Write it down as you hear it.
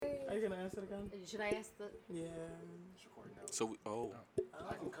again? Should I ask the? Yeah. It's recording now. So,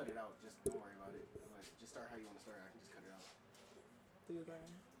 I can cut it out. Just don't worry about it. Just start how you want to start. I can just cut it out. Do your thing.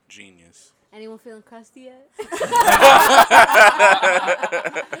 genius. Anyone feeling crusty yet?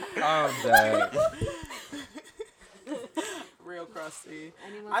 I'm dead. Real crusty.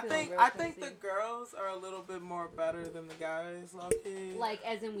 Anyone I feeling think real I think crusty? the girls are a little bit more better than the guys, low key. Like,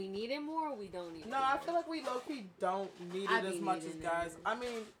 as in we need it more, or we don't need it. No, I feel like we low key don't need I it as be much as needing guys. it. I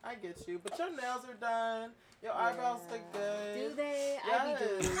mean, I get you, but your nails are done. Your eyebrows look good. Do they? I be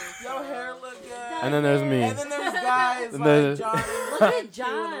doing Yes. this. Your hair look good. And then there's me. And then there's guys And like then- John. Look at and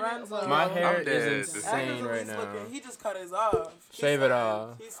John. Renzo. My hair I'm dead. is insane right now. He just cut his off. Shave it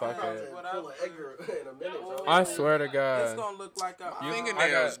off. He Fuck said, it. whatever. Pull an Edgar in a minute, bro. I swear to It's God, gonna look like a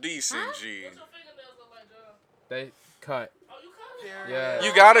Fingernails decent, G. they cut. period. Yeah.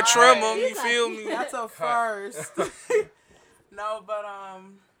 You gotta trim them. You You got- feel me? That's a first. No, but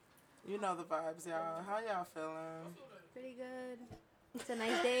you know the vibes, y'all. How y'all feeling? Pretty good. It's a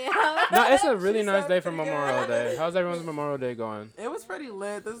nice day out. No, it's a really She nice said day for pretty good. Memorial Day. How's everyone's Memorial Day going? It was pretty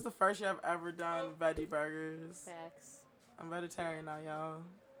lit. This is the first year I've ever done veggie burgers. Facts. I'm vegetarian now, y'all.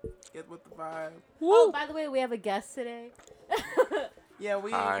 Get with the vibe. Oh, by the way, we have a guest today. Yeah,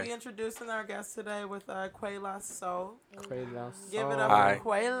 we Hi. introducing our guest today with Quayla Soul. Give it Give up Hi. for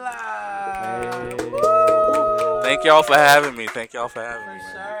Quayla. Thank y'all for having me. Thank y'all for having For me.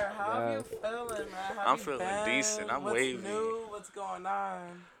 man. sure. How are you Yes. feeling, man? How I'm you feeling been? decent. I'm What's wavy. new? What's going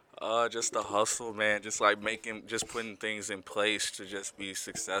on? Just the hustle, man. Just like just putting things in place to just be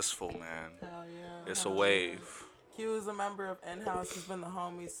successful, man. Hell yeah. It's a hell wave. Q is a member of In-House. He's been the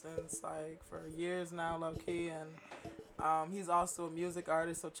homie since like for years now, low key, and he's also a music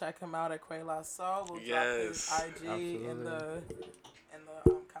artist. So check him out at Quayla Soul. We'll drop his Yes. IG in the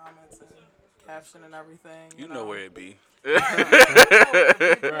comments and caption and everything. You know where it be. You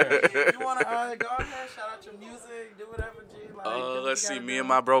wanna go ahead, shout out your music, do whatever, G. Like, do what Let's you see. gotta Me do. and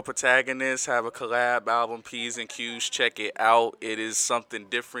my bro Protagonist have a collab album, P's and Q's. Check it out. It is something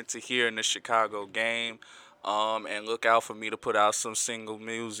different to hear in the Chicago game. And look out for me to put out some single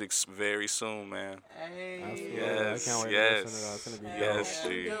music very soon, man. Hey. Absolutely. Yes, I can't wait yes. to listen to that. It's gonna be Yes,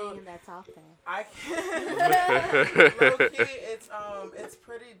 dope. G. Dang, that's off there. I can't. Low key, it's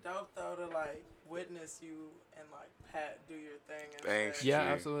pretty dope though to like witness you and like Pat do your thing. And Thanks, shit. Yeah, G.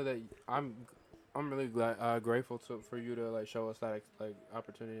 absolutely. I'm really glad, grateful for you to like show us that like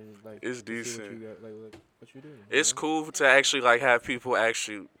opportunity, like It's to see decent. what you got, like what you do. you It's know? cool to actually like have people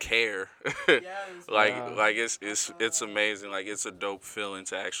actually care. Yes, like Yeah. like it's amazing. Like it's a dope feeling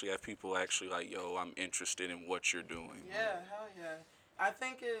to actually have people actually like, yo, I'm interested in what you're doing. Yeah, hell yeah. I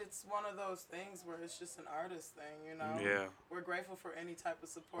think it's one of those things where it's just an artist thing, you know? Yeah. We're grateful for any type of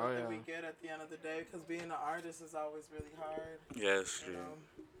support Oh, that yeah. we get at the end of the day because being an artist is always really hard, Yes, you G. know?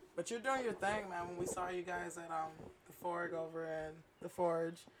 But you're doing your thing, man. When we saw you guys at the Forge over in the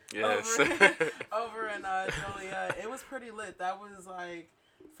Forge, Yes. over in Joliet, it was pretty lit. That was like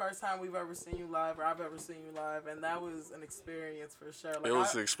first time we've ever seen you live, or I've ever seen you live, and that was an experience for sure. Like, It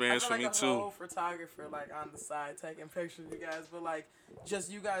was an experience I for feel me like a too. whole photographer like on the side taking pictures of you guys, but like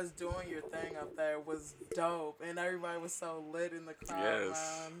just you guys doing your thing up there was dope, and everybody was so lit in the crowd.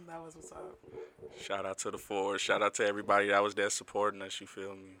 Yes. Man. That was what's up. Shout out to the Forge. Shout out to everybody that was there supporting us. You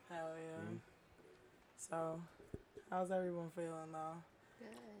feel me? Hell yeah. So, how's everyone feeling though? Good.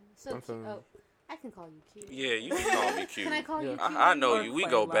 So, I'm feeling- oh, I can call you Q. Yeah, you can call me Q. Can I call you Q? I know Or you. We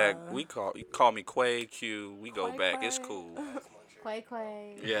go back. Quayla. You call me Quay Q. We go Quay, back. It's Quay. cool. Quay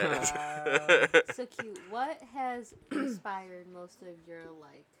Quay. Yes. So cute. What has inspired most of your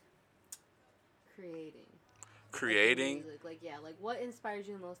like creating? Creating. Music? Like yeah, like what inspires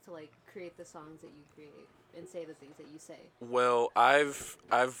you most to like create the songs that you create and say the things that you say? Well, I've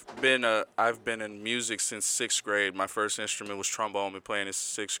been in music since 6th grade. My first instrument was trombone. Been playing in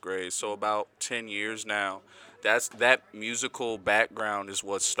 6th grade, so about 10 years now. That musical background is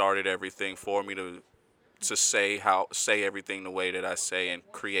what started everything for me to say everything the way that I say and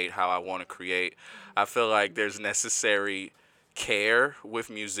create how I want to create. I feel like there's necessary care with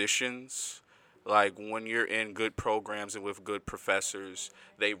musicians. Like when you're in good programs and with good professors,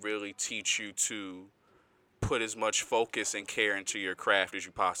 they really teach you to put as much focus and care into your craft as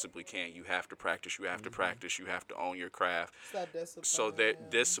you possibly can. You have to practice, you have to practice, you have to own your craft. It's that discipline. So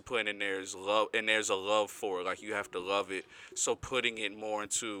that discipline and there's love and there's a love for it. Like you have to love it. So putting it more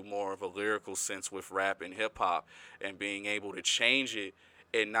into more of a lyrical sense with rap and hip hop and being able to change it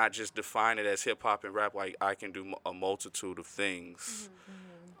and not just define it as hip hop and rap. Like I can do a multitude of things.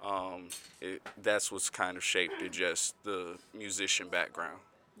 That's what's kind of shaped it, just the musician background.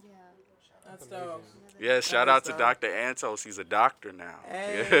 Yeah. That's dope. Yeah, shout That out is to dope. Dr. Antos. He's a doctor now.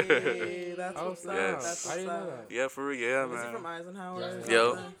 Hey, that's Oh, what's snap. up. Yes. That's I what's didn't know up. that. Yeah, for real. Yeah, Is he from man. Eisenhower? or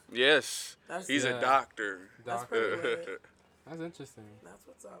Yo, something? yes. That's He's Yeah. a doctor. That's Doctor. pretty lit. That's interesting. That's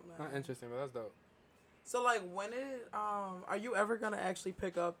what's up, man. Not interesting, but that's dope. So like, when are you ever gonna actually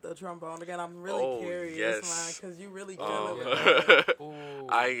pick up the trombone again? I'm really Oh, curious, yes. man, because you really Um, kill it with that.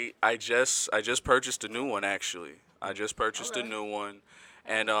 Ooh. I just purchased a new one actually. I just purchased a Okay. new one,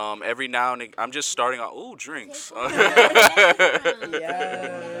 and every now and then I'm just starting out. Ooh, drinks. Yes.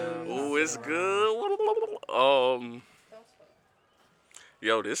 Ooh, it's good.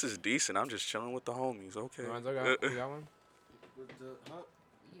 Yo, this is decent. I'm just chilling with the homies. Okay. Lorenzo, you got one? With the, huh?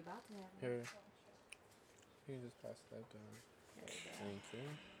 You about to have it. Here. You can just pass that down. Thank you.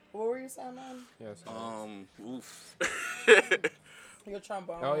 What were you saying, man? Yes. Oof. Your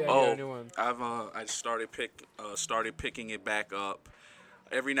trombone. Oh, yeah, Oh, you got a new one. I started picking it back up.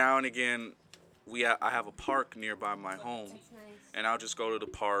 Every now and again, I have a park nearby my home, It's nice. and I'll just go to the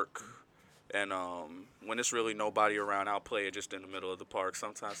park, and when there's really nobody around, I'll play it just in the middle of the park.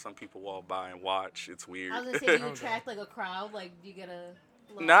 Sometimes some people walk by and watch. It's weird. I was gonna say, do you attract like a crowd? Like, do you get a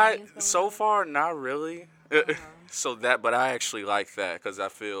little Not audience going so on? far, not really. But I actually like that because I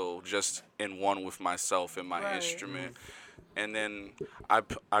feel just in one with myself and my Right. instrument. And then I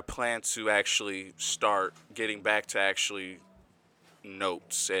plan to actually start getting back to actually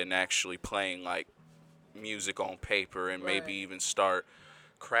notes and actually playing like music on paper and maybe Right. even start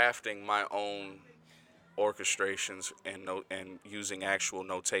crafting my own orchestrations and using actual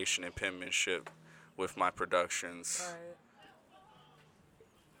notation and penmanship with my productions. Right.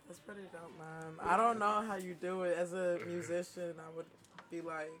 That's pretty dope, man. I don't know how you do it as a musician. I would be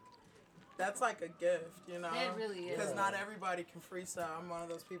like, that's like a gift, you know? It really is. Because not everybody can freestyle. I'm one of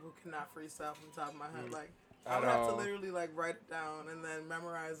those people who cannot freestyle from the top of my head. Like, I At would have to all. literally like write it down and then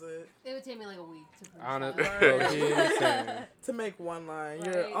memorize it It would take me like a week to freestyle. Honestly, Right. same. to make one line.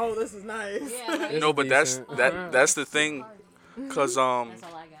 Right. You're, oh, this is nice. Yeah, right. It's No, but that's decent. that's the thing, cause That's all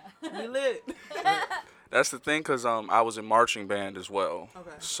I got. We lit. that's the thing, cause I was in marching band as well.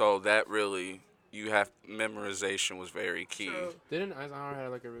 Okay. So that really memorization was very key. True. Didn't Eisenhower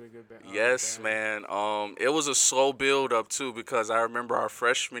have like a really good band? Yes, man. It was a slow build up too because I remember our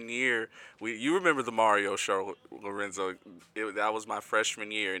freshman year. You remember the Mario show, Lorenzo? That was my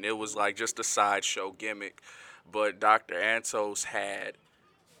freshman year, and it was like just a sideshow gimmick. But Dr. Antos had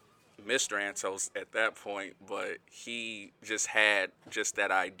Mr. Antos at that point, but he just had just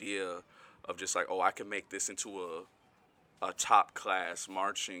that idea of just like, oh, I can make this into a top class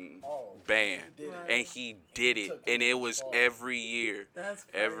marching band, and he did it, and it was every year. That's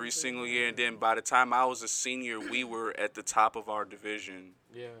Every crazy. single year, and then by the time I was a senior, we were at the top of our division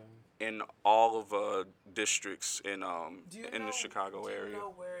Yeah. in all of districts in Do you in know- the Chicago do you area.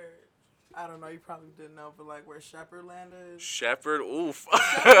 know where? I don't know. You probably didn't know, but like where Shepherdland is. Shepherd, oof. I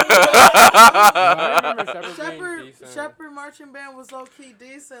remember Shepherd being Shepherd, decent. Shepherd marching band was low key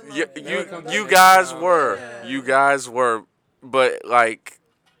decent. you like, They would come to you the guys town. were, Yeah. you guys were, but like.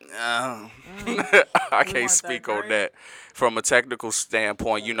 I weren't can't that speak on great. that from a technical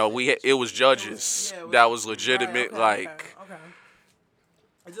standpoint. You know, it was judges Yeah, it was- that was legitimate. Right, like okay.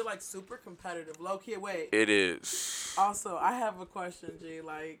 Is it like super competitive? Low key, wait. it is. Also, I have a question, G.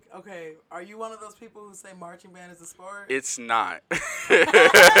 Like, okay, are you one of those people who say marching band is a sport? It's not. Just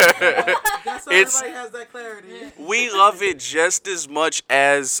so it's- everybody has that clarity. We love it just as much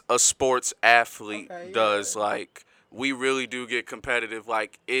as a sports athlete Okay, yeah. does. Like we really do get competitive.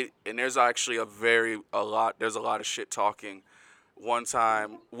 Like it, and there's actually there's a lot of shit talking. One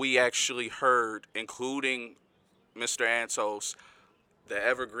time we actually heard, including Mr. Antos, the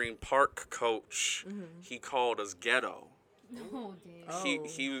Evergreen Park coach. He called us ghetto. Oh, damn.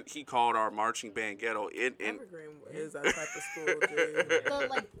 Oh. He called our marching band ghetto. Evergreen is that type of school, G.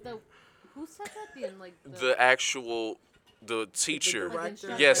 Who said that? The teacher. The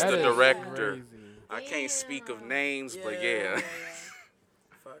director. Yes, That the is director. crazy. I can't speak of Damn. names, but yeah.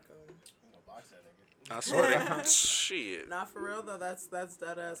 Fuck 'em. Box that nigga. I swear to shit. Nah, for real though, that's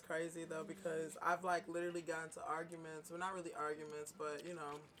dead ass crazy though, because I've like literally gotten to arguments, well not really arguments, but you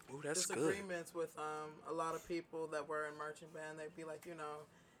know, Ooh, that's good. disagreements with a lot of people that were in marching band. They'd be like, you know,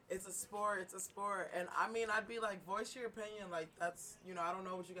 it's a sport, and I mean, I'd be like, voice your opinion, like that's, you know, I don't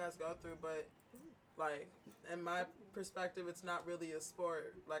know what you guys go through, but like in my perspective, it's not really a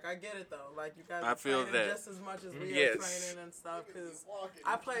sport. Like I get it though. Like you guys I are feel training that. just as much as we Yes. are training and stuff. Cause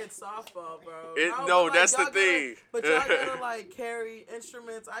I played softball, bro. No, but, that's the y'all gotta- thing. But y'all gotta like carry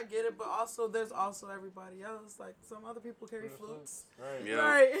instruments. I get it, but also there's also everybody else. Like some other people carry flutes. Right. Yeah.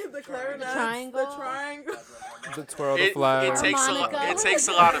 Right, the clarinets, triangle. the triangle. The twirl the It flag. takes a lot. Harmonica. It takes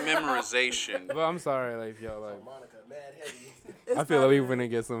a lot of memorization. But I'm sorry, like y'all, like Monica, mad heavy. I feel like we're gonna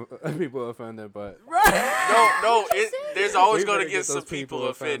get some people offended, but Right. No. There's always We going to better get get some those people people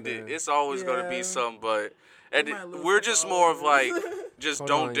offended. offended. It's always going to Yeah. be some, but and might lose we're some just more of followers. like, just Hold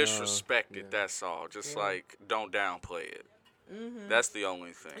don't on, y'all. disrespect it. Yeah. That's all. Just Yeah. like don't downplay it. Mm-hmm. That's the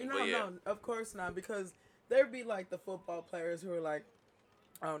only thing. No, But yeah, no, of course not, because there'd be like the football players who are like,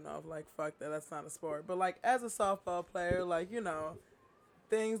 oh no, like fuck that, that's not a sport. But like as a softball player, like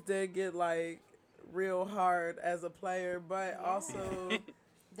things did get like real hard as a player, but also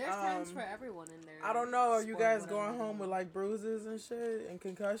There's times Um, for everyone in there. I don't know. Are you Sport, guys whatever going they're home with doing. like bruises and shit and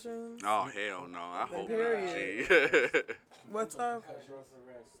concussions? oh hell no, I hope Period. not. G. What's up?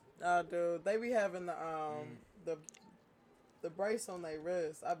 Oh, dude, they be having the brace on their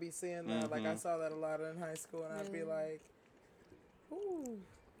wrist. I be seeing that. Like I Mhm. saw that a lot in high school, and I'd be like, ooh,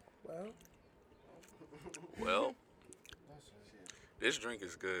 well. Well, this drink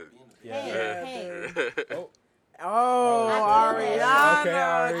is good. yeah. Hey, hey. Oh, I feel Ariana that. Okay,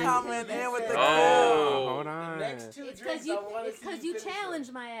 Ari. coming in with the Oh. Hold on. Next two It's drinks, because you, I wanna it's see 'cause you finish them.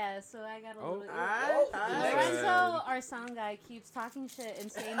 challenged my ass, so I got a Oh. little. Aight. Lorenzo, our sound guy, keeps talking shit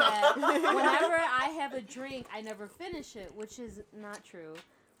and saying that whenever I have a drink, I never finish it, which is not true.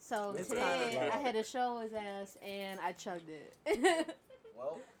 So It's today not. I had to show his ass and I chugged it.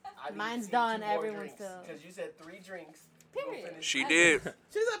 Well, I need Mine's to see done, 2 more everyone's drinks, still- Because you said 3 drinks. Period. She I- did.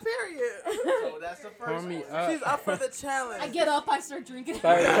 She's a period. So that's the Pour first me one. up. She's up for the challenge. I get up, I start drinking.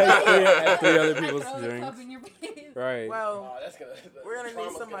 Sorry, at three other I people's throw the drinks. cup in your face. Right. Well, Oh, that's gonna. we're gonna need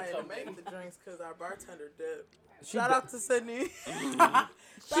trauma's somebody to come make in. the drinks because our bartender did. She Shout di- out to Sydney.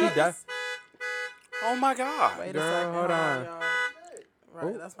 She died. Oh my God. Wait a Girl, second. hold on. y'all.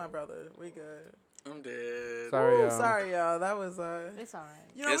 Right, Oh. that's my brother. We good. I'm dead. Sorry, Ooh, y'all. sorry, y'all. That was It's alright.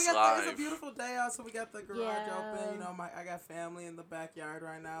 It's it's a live. beautiful day out, so we got the garage Yeah. open. I got family in the backyard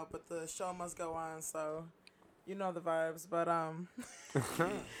right now, but the show must go on, so you know the vibes. But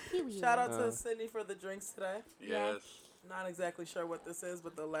shout out to Sydney for the drinks today. Yes. Not exactly sure what this is,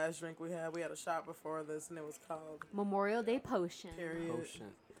 but the last drink we had a shot before this, and it was called Memorial Day Potion. Period.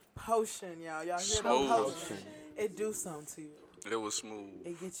 Potion. Potion, y'all. Y'all hear Smooth. that potion? Potion. It do something to you. It was smooth.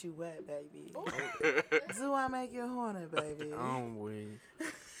 It gets you wet, baby. Do I make you horny, baby? I'm weak.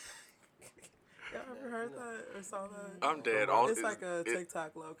 Y'all ever heard that or saw that? I'm dead. It's like a it-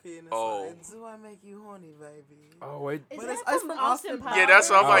 TikTok low key, and it's Oh. like, "Do I make you horny, baby?" Oh wait. Is But that it's from from Austin Austin Powers? Yeah, that's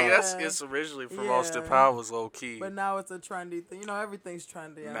what I'm like. Oh. That's it's originally from Austin Yeah. Powers, low key. But now it's a trendy thing. Everything's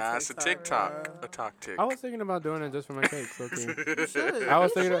trendy. on Nah, it's a TikTok. TikTok. A talk tick. I was thinking about doing it just for my cakes. Okay. You should. I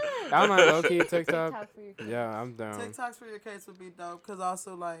was thinking. I'm like low key TikTok. TikTok for your kids. Yeah, I'm down. TikToks for your cakes would be dope, cause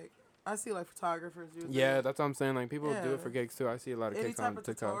also like I see like photographers use Yeah, it. that's what I'm saying. Like people do Yeah. it for cakes too. I see a lot of Any cakes type on of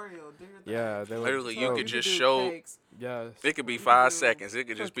TikTok. tutorial, do your thing. Yeah, they Literally, you so, could just do show. cakes. Yes. It could be You 5 do seconds. It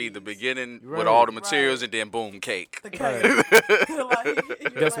could just be the cookies. beginning with Right. all the materials, Right. and then boom, cake. The Right. cake. Like,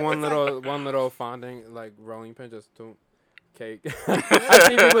 you're Just like, one it's like- little fondant like rolling pin, just to cake. I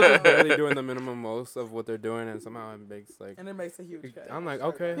see people just barely doing the minimum most of what they're doing, and somehow it makes like. and it makes a huge cake. I'm like,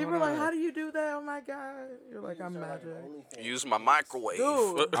 okay. People are hold like, on. "How do you do that? Oh my god!" You're like, "I'm Start like magic." an OnlyFans. Use my microwave.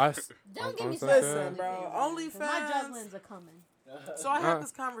 Dude. I s- Don't give on me some some shit. Listen, bro, OnlyFans- My jugglings are coming. So I had Uh.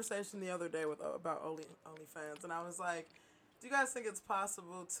 this conversation the other day about OnlyFans, and I was like, "Do you guys think it's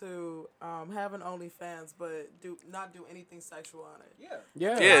possible to have an OnlyFans but not do anything sexual on it?" Yeah.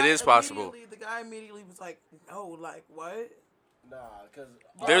 Yeah. Yeah, it is possible. The guy immediately was like, "No, like what?" Nah, because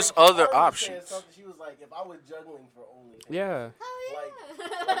There's other options. She was like, if I was juggling for OnlyFans, Yeah. Hell like,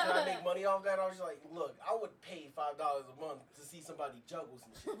 yeah. can I make money off that? I was just like, look, I would pay $5 a month to see somebody juggle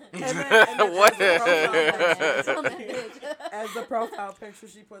some shit. And then What? It's on that bitch. as the profile picture,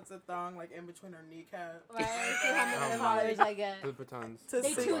 she puts a thong like in between her kneecap Right? See how many Oh followers I get. The batons. to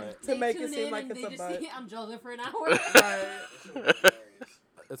They see tune, to they make tune it seem in like and it's they a just butt. see I'm juggling for an hour. Right.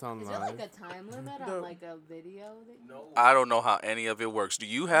 It's on Is there like live. a time limit The- on like a video? No. I don't know how any of it works. Do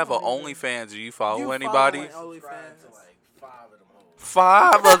you have a I don't either. OnlyFans? Do you follow You anybody? following Subscribe to OnlyFans. like 5 of them hoes.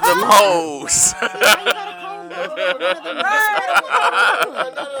 5 of them hoes. See, why you gotta call them one of them?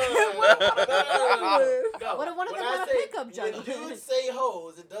 No. What if one of them When I want a say- pickup when juggle? dudes say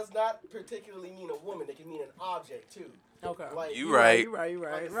hoes, it does not not particularly mean a woman. It can mean an object too. Okay. Like You right. You right.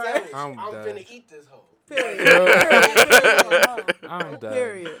 like a Right. sandwich. I'm I'm dead. finna eat this hoe. Period. I'm done.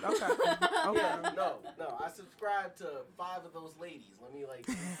 Period. Okay. Okay. Yeah, no. I subscribe to 5 of those ladies. Let me like.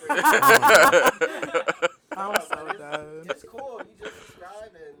 I'm so done. It's cool. You just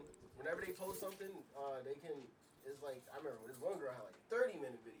subscribe, and whenever they post something, they can. It's like I remember this one girl had like a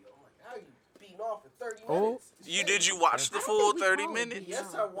 30-minute video. I'm like, how are you beating off for 30 minutes? Did you watch the full 30 minutes?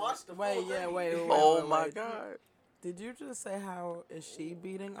 Yes, I watched the Wait, full yeah, 30. wait. Oh my God. Did you just say how is she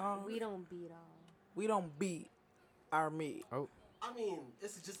beating off? We don't beat all. We don't beat our meat. I mean,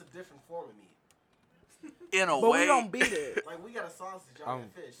 it's just a different form of meat. In a But way. we don't beat it. Like we got a sausage on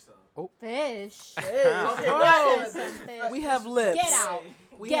the fish, so. Fish. Okay, Oh, Some fish. we have lips. Get out.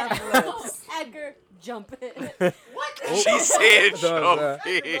 We Get have out. lips. Edgar, jump it. She said Hold something. on.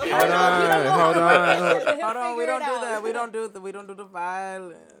 Hold on, we Figure don't it do out. that. We don't do the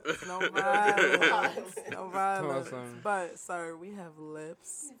violence. No violence. No violence. Awesome. But sir, we have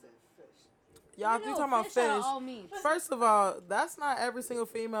lips. Y'all, you No, talking about fish are fish? all meats. First of all, that's not every single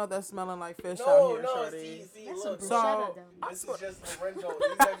female that's smelling like fish out No, here, shorty. see, That's look. some So- bruschetta down. This is just Lorenzo.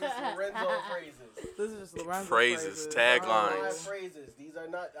 These are just Lorenzo phrases. This is just Lorenzo Phrases, taglines. Five phrases. These are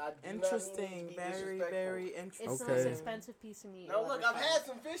not. I do not mean Interesting. to be Very, disrespectful. very It's interesting. the most Okay. expensive piece of meat. Now you'll look, ever I've find. had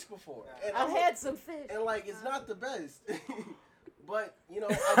some fish before, and I've had some fish. and like it's not the best. But you know,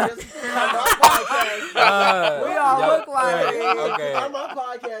 I just on my podcast. We all look like Okay. On my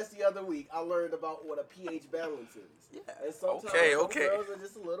podcast the other week, I learned about what a pH balance is. Yeah. And sometimes Okay, some okay. girls are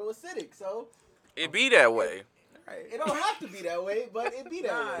just a little acidic, so It be that way. it don't have to be that way, but it be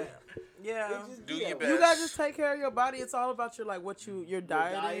that Nah. way. Yeah. It just Do be your that way. You best. gotta just take care of your body. It's all about your your Your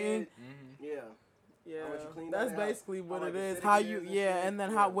dieting. diet, yeah. Yeah, How much you clean that's out the house. basically what How, it like, is. acidic How it you is and yeah, shit. and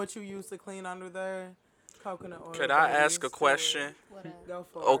then Yeah. what you use to clean under there. Coconut oil. Could I ask a base, question? Whatever. Go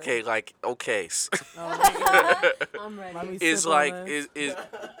for Okay, it. like okay. I'm ready. Let me Is sip on like this.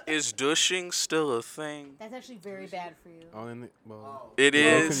 is douching still a thing? That's actually very bad for you. Oh, in the, well, Oh. It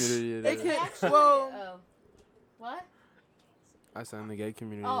gay is. community It it is. can Actually, well. oh. What? I said in the gay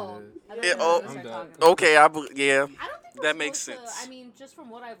community Oh. it is. I don't It- know oh. what I'm you're done. talking about. Okay, yeah. I don't think we're That makes supposed sense. To, I mean, just from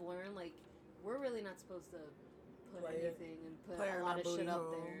what I've learned, like we're really not supposed to put Play it. anything and put Play a in lot our of shit booty up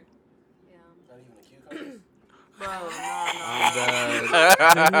hole. there. Yeah. Not even a cucumber. Bro, nah. I'm dead.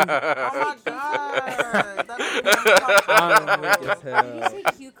 Oh my god. I'm weak as Did you hell. say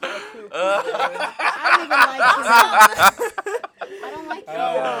cucumber? I don't even like cucumber. I don't like cucumber.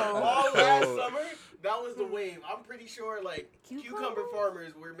 All last summer, that was the wave. I'm pretty sure, like, Cucumber? cucumber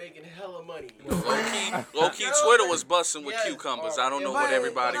farmers were making hella money. Low key, Twitter was busting with Yes. cucumbers. I don't know But, what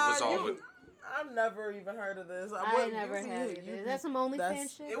everybody nah, was on you- with. I've never even heard of this. I never had it. That's some OnlyFans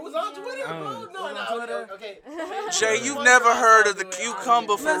that's- shit. It was on Twitter, bro. Oh. No, It was on Twitter? okay. Jay, you've never heard of the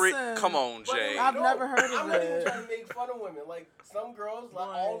cucumber for Listen. Come on, Jay. I've never heard of I'm not even it. trying to make fun of women. Like some girls, like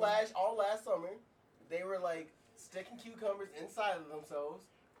all last summer, they were like sticking cucumbers inside of themselves,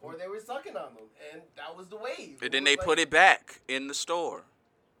 or they were sucking on them, and that was the wave. And then they put it back in the store.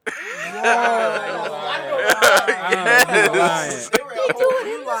 Yes. They were at home.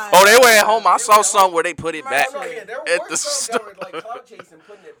 You lying. Oh, they were at home. I saw some where they put it back No, yeah, there at were the some that store. were like clout chasing,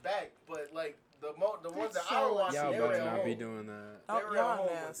 putting it back, but like the ones that That's I were so watching, Y'all they were better at not be home. doing that. Oh, They were at y'all home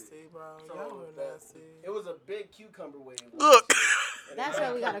with nasty, bro. So Y'all were that- nasty. It was a big cucumber wave. Look. And That's it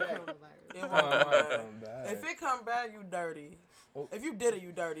why we got a came back. coronavirus. It Oh, won't I come might back. come back. If it come back, you dirty. Oh. If you did it,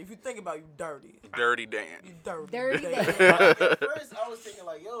 you dirty. If you think about it, you dirty. Dirty Dan. You dirty. Dirty You Dan. At first, I was thinking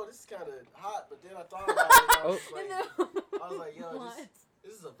like, yo, this is kind of hot, but then I thought about it. I was like, yo, What?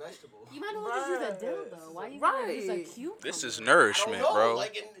 this is a vegetable. You might as well just use a dildo. Why you Right. gonna use a cucumber? This is I don't nourishment, know, bro.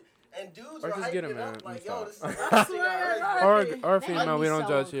 like, and dudes Or are just hyping get a it man up, like, and yo, stop. this is I swear, right. Or They female, might we be don't so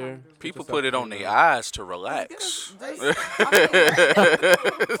judge here. uncomfortable. People Just put it a on their female. eyes to relax.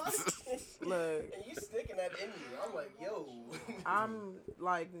 Look, And you sticking that in me. I'm like, yo.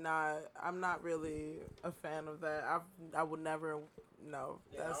 I'm not really a fan of that. I would never. No,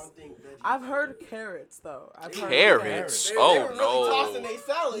 Yeah, I that's. don't think veggies. I've heard carrots though. I've heard Carrots? They Oh, were really tossing no. they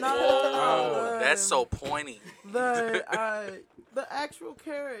salad. No, Oh, that's so pointy. The actual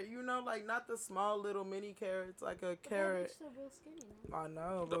carrot, you know, like not the small little mini carrots, like a carrot. Still real skinny. I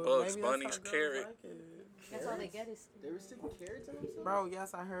know, The but Bugs maybe that's Bunny's how girls carrot. like it. That's all they get is They were sticking carrots in themselves? Bro,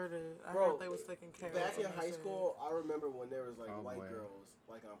 yes, I heard it. I Bro, heard they was sticking carrots. Back in that high shit. school, I remember when there was like Oh, white boy. girls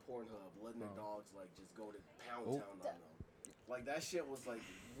like on Pornhub letting their dogs like just go to pound Oh. town on them. Like that shit was like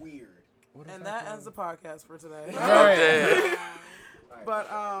weird. What is And that called? ends the podcast for today. Right. But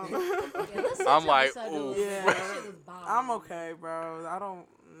Yeah, let's I'm switch like, episode ooh. to- Yeah. that shit was bomb. I'm okay, bro. I don't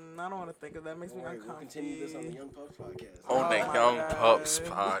want to think of that. It makes me Alright, we'll continue this on the uncomfy. Young Pups podcast. On the my Young God. Pups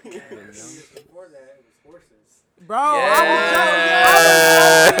podcast. Before that, it was horses. Bro,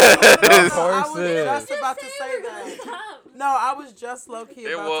 Yes. I was Horses. just about to say that. Stop. No, I was just low key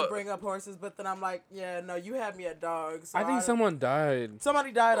It about wa- to bring up horses, but then I'm like, yeah, no, you had me at dogs. So I think someone died.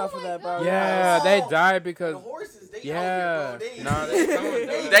 somebody died Oh off of my that, bro. God. Yeah, Oh. they died The because horses, they yeah. out here, bro. Nah, someone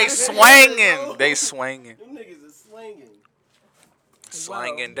died. They swinging. They swinging. Them niggas is slanging.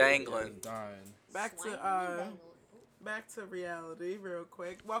 Slanging, dangling. died. Back to back to reality, real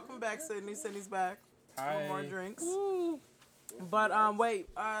quick. Welcome back, Sydney. Sydney's back. Hi. One more drinks. But wait,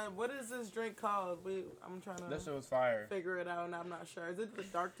 what is this drink called? I'm trying to That shit was fire. figure it out, and I'm not sure. Is it the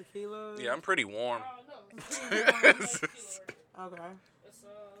dark tequila? Yeah, I'm pretty warm. Okay.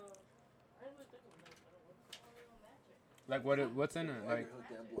 Like what's in it? Like Hook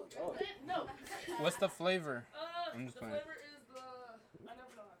that blunt up. what's the flavor? I'm just playing.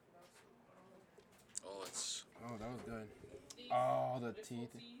 Oh, it's Oh, that was good. Oh, the teeth.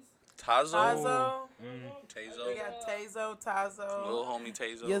 Tazo. Tazo. We Tazo. got Tazo, Tazo. Little homie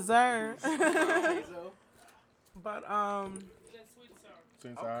Tazo. Yes, sir. Tazo. But Sweet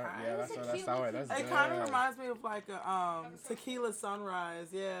and sour. Okay. Yeah, that's sour. That's it good. kind of reminds me of like a tequila sunrise,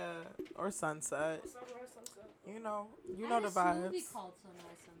 yeah, or sunset. You know the I had a vibes. smoothie called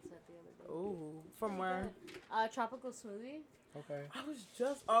Sunrise Sunset the other day. Ooh, from where? Tropical smoothie. Okay. I was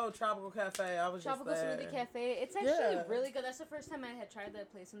just Tropical Cafe. I was Tropical just there. Smoothie Cafe. It's actually Yeah. really good. That's the first time I had tried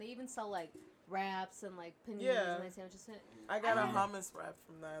that place, and they even sell like wraps and like paninis Yeah. and like sandwiches. I got a I had- hummus wrap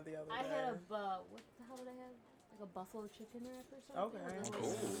from there the other I day. had what the hell did I have? Like a buffalo chicken wrap or something. Okay. With a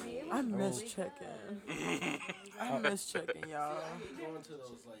little smoothie. It was I miss really chicken. good. I miss chicken, y'all. I hate going to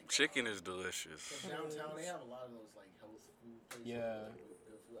those like Chicken is delicious. downtown. They have a lot of those like health food places. Yeah. With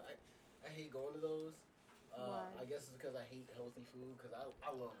good food. I hate going to those. Why? I guess it's because I hate healthy food. Because I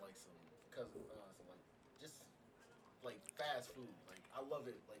love like some like just like fast food. Like I love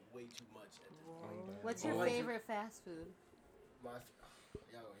it like way too much. At this point. What's your Like- favorite fast food? Y'all gonna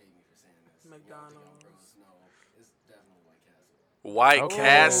hate me for saying this. McDonald's. Y'all think I'm gross. No, it's definitely White Castle. White Okay.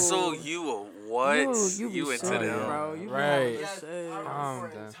 Castle, you a what? You be You into shitting, them? bro. You be Right. on this Yes, shit. I remember Calm for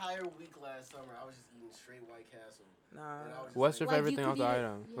an down. entire week last summer, I was just eating straight White Castle. Nah. And I was just What's your like, favorite you thing could off the eat it-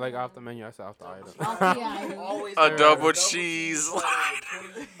 item? Like yeah. off the menu, I said off the item. Off the item. Always A there, double cheese cheese platter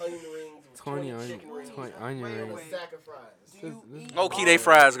with 20 onion rings, with 20 20 onion- chicken rings, 20 onion and rings. a sack of fries. Do you This- eat Low key, all they of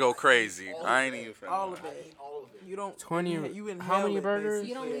fries go crazy. All I of ain't it. even finna All lie. of I it. ate all of it. You don't 20 You inhale how many it, burgers?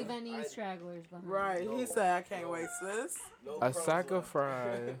 You don't basically. leave any I- stragglers behind. Right. He said I can't wait, sis. No A crumbs sack of left.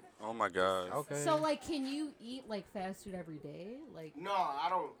 fries. Oh my god. Okay. So like, can you eat like fast food every day? Like, No, I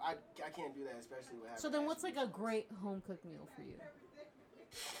don't. I can't do that, especially with so then what's like a great home cooked meal for you?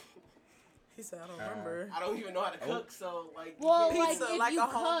 He said I don't remember. I don't even know how to cook, so like. you Well, can't- like Pizza, if like you a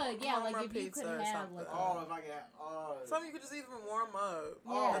home- could, yeah, like home-run if you pizza could or have something. like Oh, a, if I can. Something you could just even warm up.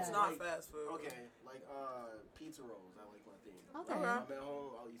 Yeah. That's not Like, fast food. Okay, like pizza rolls. I like my thing. Okay. When I'm at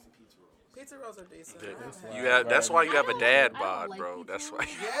home, I'll eat some pizza rolls. Pizza rolls are decent. Yeah. I haven't had You them. have. That's why you have a dad I don't bod, like bro. pizza That's why.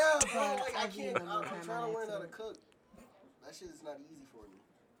 rolls. Yeah, bro. But Like I I've eaten can't. them one I'm time trying on to learn how to accident. cook. That shit is not easy for me.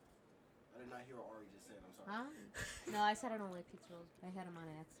 I did not hear what Ari just said. I'm sorry. Huh? No, I said I don't like pizza rolls. I had them on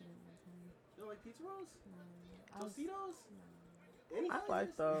accident one time. You don't like pizza rolls? I was- Tostitos? Any I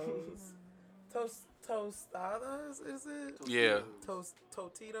like flavors? those. Tostadas, is it? Yeah.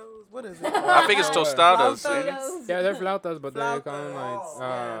 Totitos? What is it? I think it's tostadas. Flautas. ain't it? Tostitos. Yeah, they're flautas, but they call them Flautas. like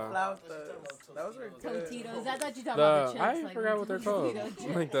Yeah, flautas. Tostitos. Those are good. Totitos. I thought you talking about the chips. I like forgot what they're called. Totito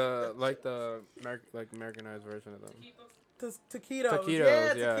chips. like the Americanized version of them. Taquitos. Taquitos,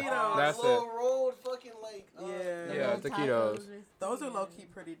 Yeah, yeah. taquitos. That's little rolled fucking like. Yeah. The Yeah, little taquitos. tacos. Those are low key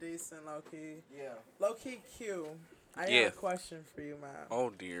pretty decent, low key. Yeah. Low key Q. I Yeah. have a question for you, man. Oh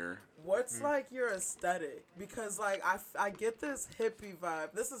dear. What's like your aesthetic? Because like I get this hippie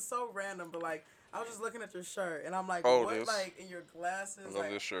vibe. This is so random, but like I was just looking at your shirt and I'm like, Oh, what this. like in your glasses? I love like,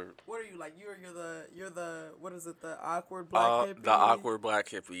 this shirt. what are you like? You're the what is it? The awkward black hippie. The awkward black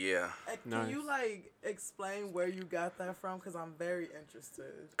hippie. Yeah. Can you Nice. like explain where you got that from? Because I'm very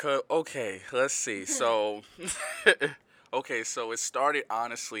interested. Okay, let's see. So, okay, so it started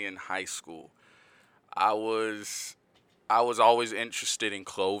honestly in high school. I was always interested in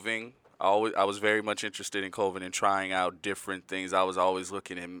clothing. I was very much interested in clothing and trying out different things. I was always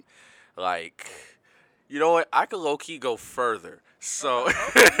looking at, like, you know what? I could low key go further. So,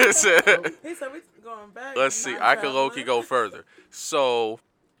 He said we going back. let's see. not I could low key traveling. go further. So,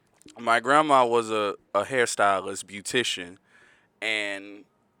 my grandma was a hairstylist, beautician, and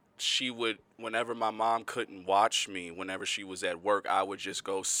whenever my mom couldn't watch me, whenever she was at work, I would just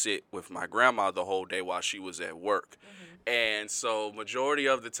go sit with my grandma the whole day while she was at work. And so majority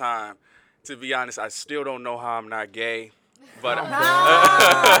of the time, to be honest, I still don't know how I'm not gay. But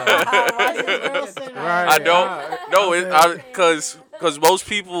I don't know it because most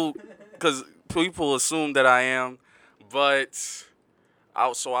people assume that I am, but I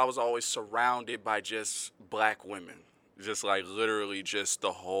was always surrounded by just black women, just like literally just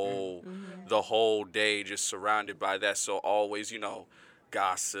the whole day, just surrounded by that. So always,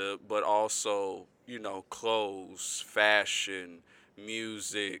 gossip, but also clothes, fashion,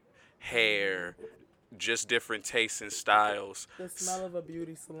 music, hair. Just different tastes and styles. The smell of a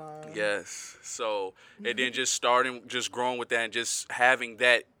beauty salon. Yes. So, and then just growing with that and just having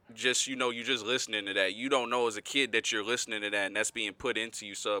that, you just listening to that. You don't know as a kid that you're listening to that and that's being put into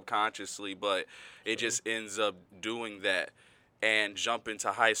you subconsciously, but it just ends up doing that. And jumping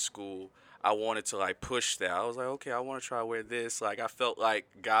to high school, I wanted to like push that. I was like, okay, I want to try wear this. Like, I felt like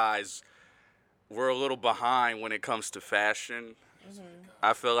guys were a little behind when it comes to fashion.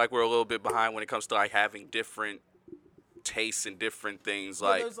 I feel like we're a little bit behind when it comes to like having different tastes and different things.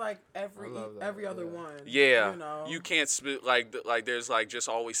 Like there's like every other one. Yeah, you can't like there's like just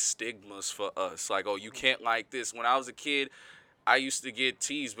always stigmas for us. Like, oh, you can't like this. When I was a kid, I used to get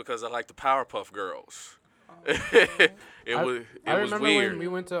teased because I liked the Powerpuff Girls. It was remember weird. when we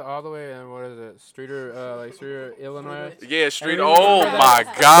went to all the way and what is it, Streeter, Illinois? Yeah, Street. And Oh my They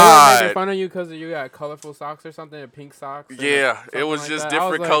were God! making fun of you because you got colorful socks or something, pink socks. Yeah, it was just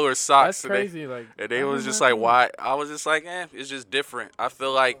different color socks. That's crazy. Like, And they was just like, why? I was just like, it's just different. I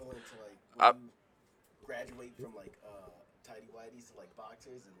feel like When you graduate from like tidy whities to like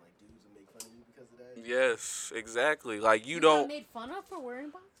boxers and like dudes would make fun of you because of that. yes, exactly. Like you got don't. made fun of for wearing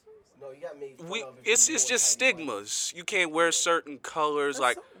boxers? No, you got made fun of. if It's you wore just tidy whities. stigmas. You can't wear certain colors. That's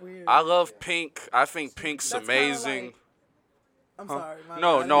Like so weird. I love pink. I think pink's That's kinda amazing. like- I'm sorry. my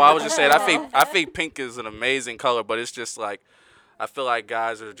No, bad. I was just saying. I think pink is an amazing color, but it's just like I feel like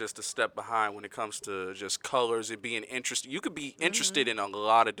guys are just a step behind when it comes to just colors and being interested. You could be interested in a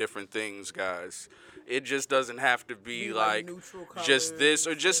lot of different things, guys. It just doesn't have to be Be like neutral just this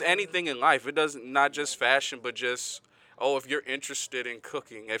or colors, just yeah. anything in life. It doesn't not just fashion, but just if you're interested in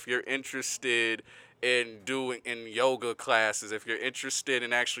cooking, if you're interested in yoga classes, if you're interested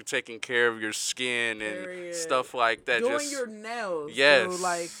in actually taking care of your skin and Period. stuff like that, Doing just your nails. Yes. Too.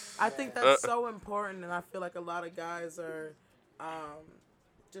 Like I think that's so important, and I feel like a lot of guys are,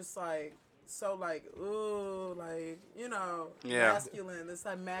 just like so like ooh like Yeah. masculine. It's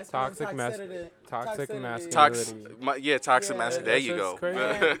like masculine Toxic toxicity. masculinity. toxic Yeah. masculinity. There you That's go. crazy.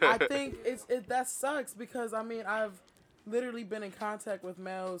 And I think that sucks because I mean I've literally been in contact with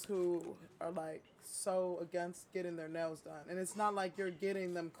males who are like so against getting their nails done, and it's not like you're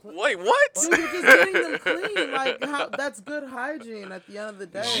getting them clean. Wait, what? Dude, you're just getting them clean. Like that's good hygiene at the end of the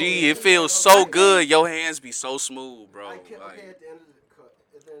day. Gee, it feels so good. Your hands be so smooth, bro. I can't, Like, okay, at the end of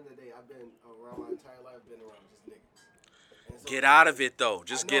the day, I've been around my entire life. I've been around just niggas. And so get out of it though.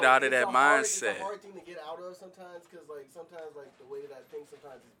 Just I get know, out of it's that a hard- mindset. It's a hard thing to get out of sometimes because sometimes the way that I think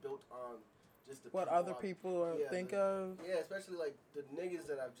sometimes is built on just the What people other people think of. Yeah, especially like the niggas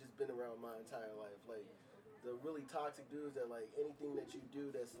that I've just been around my entire life, like the really toxic dudes that like anything that you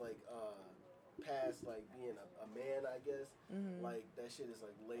do that's like past like being a man, I guess, like that shit is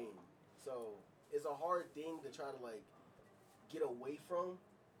like lame. So it's a hard thing to try to like get away from,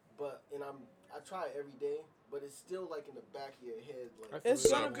 I try it every day, but it's still like in the back of your head, like It's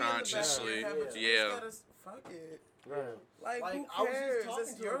gonna be in the back of Subconsciously, your head, but you yeah. just gotta fuck it. Right. Like I who was just cares? talking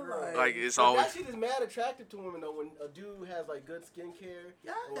It's to a your girl. life. Like it's But always. that shit is mad attractive to women though when a dude has like good skincare.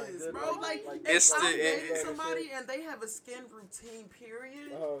 Yes, like, good, bro. Like, It's if the- I'm dating it- somebody and they have a skin routine,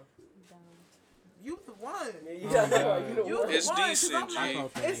 period, you the one. Yeah, you know You what? the It's one, 'cause decent, I'm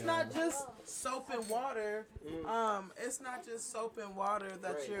like, G. it's not just soap and water. It's not just soap and water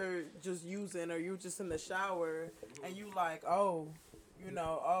that Right. you're just using, or you just in the shower and you like, I'm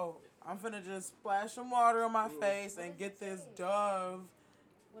finna just splash some water on my face and get this Dove.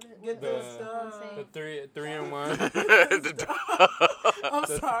 Get this The Dove. three in one. I'm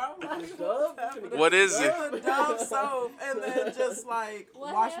sorry. What is it? The Dove soap, and then just like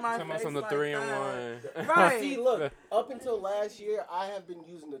What wash my Come on face from the like 3 in that. 1. Right. See, look, up until last year, I have been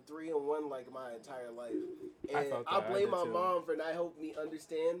using the 3-in-1 like my entire life, and felt I that. I blame did my too. mom for not helping me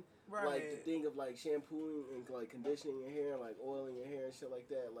understand Right. like the thing of like shampooing and like conditioning your hair, like oiling your hair and shit like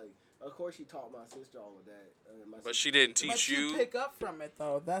that. Like, of course, she taught my sister all of that. But she didn't But teach you you. pick up from it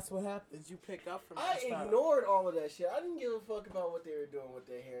though. That's what happens. You pick up from I that stuff. ignored all of that shit. I didn't give a fuck about what they they were doing with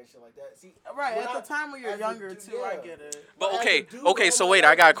their hair and shit like that. See, Right, when at I- the time when you're as a younger, dude, too, I yeah. get it. But As a okay, dude, okay. I'm So like, wait,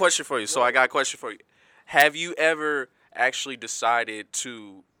 I got a just- question for you. So I got a question for you. Have you ever actually decided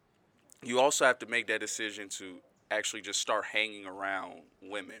to? You also have to make that decision to actually just start hanging around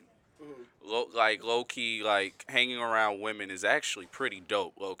women. Like low key, like hanging around women is actually pretty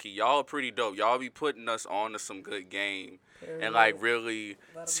dope. Low key, y'all are pretty dope. Y'all be putting us on to some good game, and like really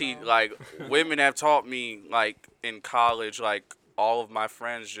Let 'em teach. know. Like women have taught me, like in college, like all of my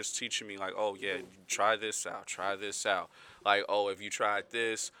friends just teaching me, like, oh yeah, try this out, try this out. Like, oh, if you tried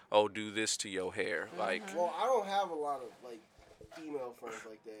this, oh, do this to your hair. Like, Well, I don't have a lot of like female friends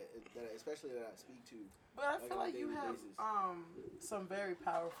like that especially that I speak to. But I Like, feel on a like you daily have basis. some very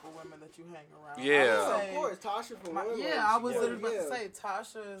powerful women that you hang around. Yeah. I Yeah, would of say- course, Tasha from My, Women. yeah, I was yeah, literally about yeah. to say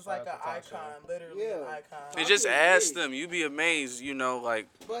Tasha is like an out to Tasha. icon, literally Yeah. an icon. and just Tasha ask is. them. You be amazed, you know, like.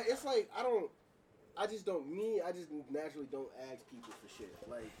 But it's like I just naturally don't ask people for shit.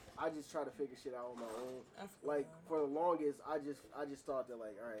 Like I just try to figure shit out on my own. Like for the longest, I just thought that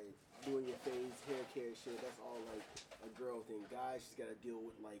like, all right, doing your face, hair care shit, that's all like a girl thing. Guys just gotta deal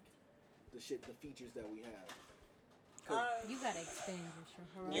with like the features that we have. You gotta expand your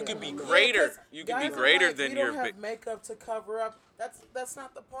horizon. You could be Yeah, greater. 'cause You could be guys are greater like, than we your. don't have makeup to cover up. That's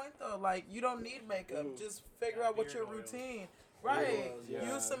not the point though. Like you don't need makeup. Just figure out what your routine. Right. oils,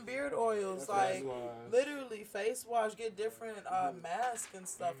 yeah. Use some beard oils. That's Like wash. literally face wash. Get different masks and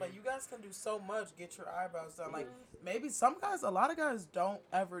stuff. Like you guys can do so much. Get your eyebrows done. Like maybe a lot of guys don't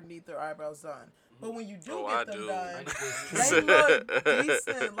ever need their eyebrows done. But when you do Oh, get I them do. done, they look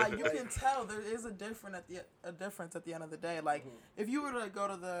decent. Like you can tell there is a difference at the end of the day. Like if you were to go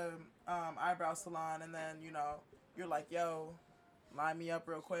to the eyebrow salon and then you're like, yo, line me up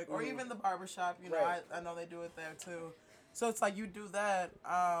real quick, or even the barbershop. Right. I know they do it there too. So it's like you do that.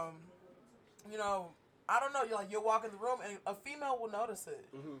 I don't know. You'll walk in the room and a female will notice it.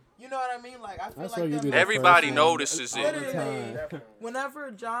 You know what I mean? Like I feel That's like why you there's be the Everybody first one notices all it. the Literally. time. Definitely.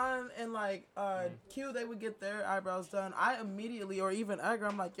 whenever John and like Q they would get their eyebrows done, I immediately, or even Edgar,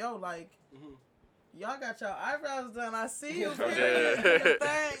 I'm like, yo, like y'all got your eyebrows done. I see you. Yeah. Period. Do your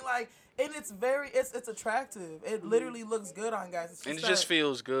thing. Like, and it's attractive. It literally looks good on guys. It's And it that- just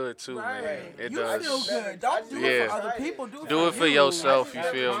feels good too, right. man. It you does. feel good. Don't do it Yeah. for other people. Do it for you. yourself. You I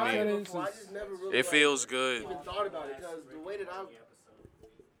just feel never me? tried it before. I just never really, It feels good. even thought about it because the way that I.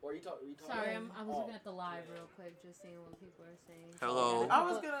 Or you talking? Sorry, I was looking at the live real quick, just seeing what people are saying. Hello. I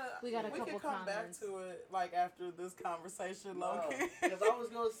was gonna. We got a couple could come comments. back to it like after this conversation, low key. Because I was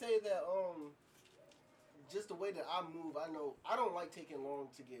gonna say that just the way that I move, I know I don't like taking long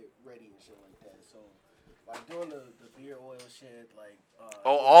to get ready and shit like that. So like doing the beard oil shit, like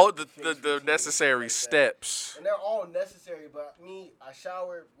All the face routine, necessary like that. steps. And they're all necessary. But me, I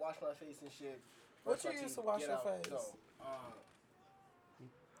shower, wash my face and shit. What brush you my use teeth, to wash get your out. face? So,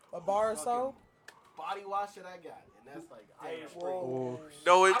 A bar or so. body wash that I got, and that's like Irish Spring. Whoa.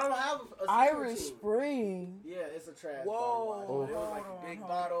 No, it. I don't have a Irish routine. Spring. Yeah, it's a trash Whoa. body wash. It was like Hold a big on,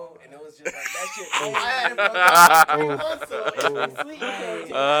 bottle, and it was just like that shit. Oh, I had it for about 3 months, so it's been sweet.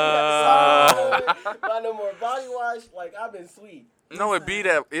 Buy no more body wash. Like I've been sweet. No, it be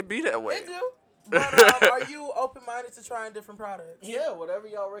that way. They do. But are you open-minded to trying different products? Yeah, whatever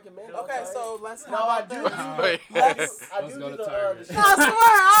y'all recommend. I'll Okay, try so it. let's. No, how I about do. this? Wait. Let's. I Let's do go do to the Target. the I swear.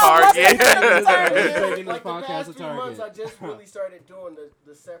 Target. Let's Taking this like the podcast past to 3 months, I Target. just really started doing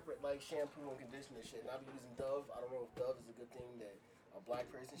the separate like shampoo and conditioner shit. And I've been using Dove. I don't know if Dove is a good thing that a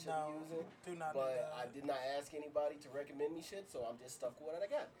black person should No, be using. do not do But that. I did not ask anybody to recommend me shit, so I'm just stuck with what I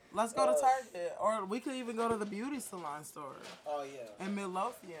got. Let's go to Target, or we could even go to the beauty salon store Oh yeah. in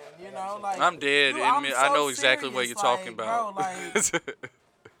Midlothian. You know, like I'm dead. dude, I so know exactly what you're serious, talking like, about. Bro, like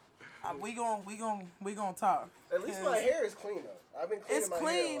we gonna talk. At least my hair is clean though. I've been cleaning It's my hair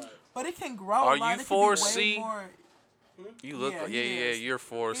clean, a lot. but it can grow. Are like, you it can be way 4C? more- You look Yeah, like he is. you're He's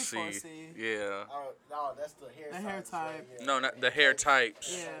 4C. 4C. Yeah. No, that's the hair. The hair types, right? type. Yeah. No, not the hair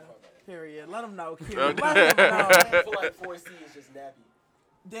types. Yeah. Period. Let them know. Q. Okay. Let them know. I feel like 4C is just nappy.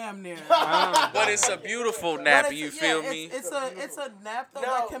 Damn near. But it's a beautiful But nappy. it's- You yeah, feel it's- me? It's a nap though Now,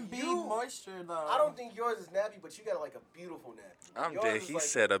 that can be you- moisture though. I don't think yours is nappy, but you got like a beautiful nappy. I'm Yours dead. is He like-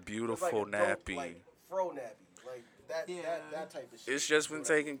 said a it's beautiful like a dope, nappy. like fro nappy, like that, Yeah. that type of shit. It's just been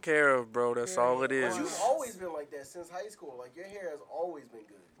taken care of, bro. That's all it is. But you've always been like that since high school. Like your hair has always been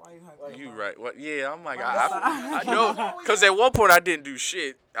good. Why you hyping Like, him You up? right? What? Yeah, I'm like Right, I that's- know, cause at one point I didn't do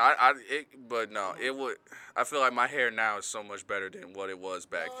shit. But no, it would. I feel like my hair now is so much better than what it was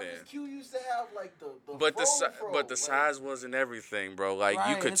back No, then. this Q used to have like the But fro, but the like, size wasn't everything, bro. Like you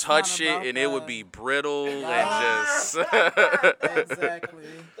Right, could it's touch not it about and it would that. be brittle and Ah. just. Exactly.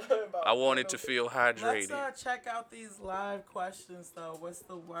 about I wanted to feel Let's hydrated. check out these live questions though. What's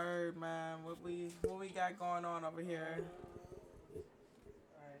the word, man? What we got going on over here?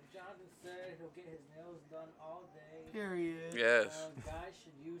 Alright, Jonathan said he'll get his nails done all day. Period. Yes. Guys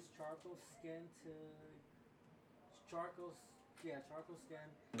should use charcoal skin.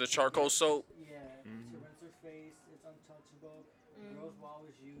 The charcoal soap. Yeah, to rinse her face. It's untouchable. Girls will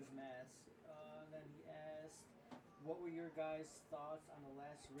always use masks. And then he asked, what were your guys' thoughts on the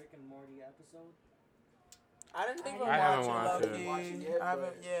last Rick and Morty episode? I didn't even I haven't watch watched it. it. Watching it, I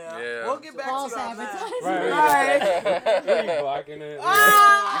haven't. Yeah. Yeah. We'll get back False to you on that. advertising. Right. What are you blocking it?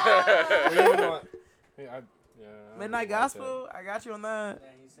 What do you want? Yeah, Midnight Gospel. I got you on that.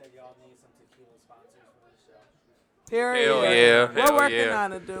 And he said y'all need some tequila sponsors for this show. Period. Hell yeah, We're hell working yeah.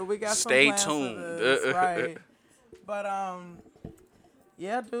 on it, dude. We got Stay some plans tuned. for this, right? But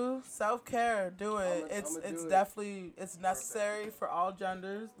yeah, dude. Self care. Do it. I'ma It's do it. definitely necessary for all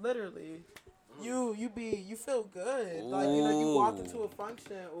genders. Literally. You feel good. Like, you know, you walk into a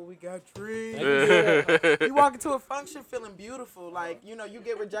function, oh, we got dreams. You walk into a function feeling beautiful. Like, you know, you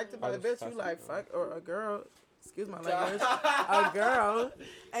get rejected by the bitch, you like, fuck, or a girl, excuse my language, a girl,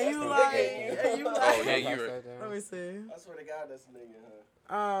 and you like, Oh yeah, you're. let me see. I swear to God, that's a nigga,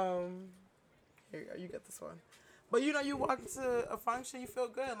 huh? Here you go, you get this one. But, you know, you walk into a function, you feel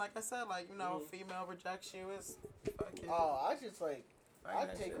good. Like I said, like, you know, female rejects you, it's fucking. Oh, I just like, I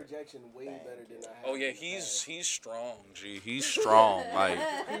that take shit. rejection way better than I have. Oh yeah, in the past. he's strong. G, he's strong. Like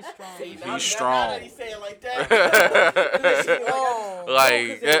He's strong. See, he's now strong. that he's saying like that. Oh.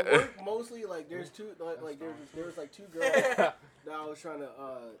 like. At work, mostly like there's two like there was like two girls that I was trying to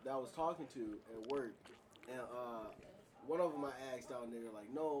that I was talking to at work, and one of them I asked out and they were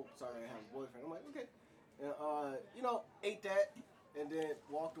like, no, sorry, I have a boyfriend. I'm like, okay, and you know, ate that and then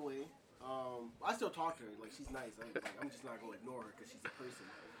walked away. I still talk to her, like she's nice. I'm just not gonna ignore her because she's a person.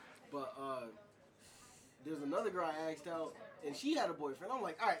 But there's another girl I asked out and she had a boyfriend. I'm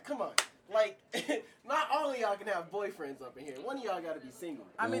like, all right, come on. Like, not all of y'all can have boyfriends up in here. One of y'all got to be single.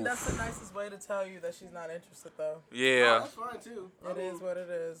 I mean, that's the nicest way to tell you that she's not interested, though. Oh, Yeah. that's fine too. It is what it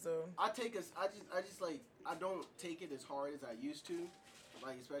is, though. I just like I don't take it as hard as I used to,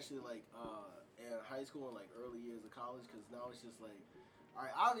 like especially like in high school and like early years of college, because now it's just like, all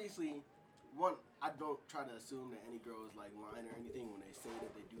right, obviously, one, I don't try to assume that any girl is like lying or anything when they say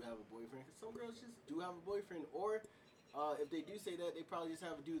that they do have a boyfriend, because some girls just do have a boyfriend, or if they do say that, they probably just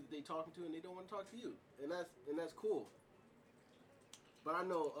have a dude that they talking to and they don't want to talk to you, and that's cool. But I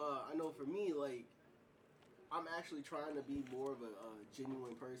know for me, like, I'm actually trying to be more of a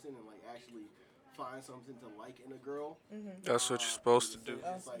genuine person and like actually find something to like in a girl. That's what you're supposed to do.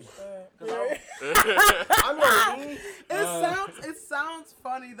 It's like, I I know me. it sounds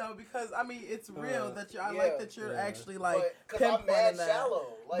funny though, because I mean it's real that I like that you're actually like Because I'm mad pinpointing that. shallow.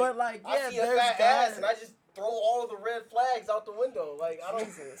 Like, But like I yeah, see a there's fat guys. ass and I just throw all of the red flags out the window. Like I don't.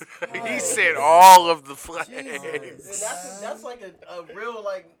 Jesus. He said all of the flags. And that's like a real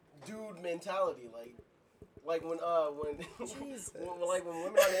like dude mentality. Like when Jesus. when women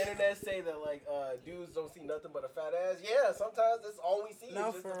on the internet say that like dudes don't see nothing but a fat ass. Yeah, sometimes that's all we see. No,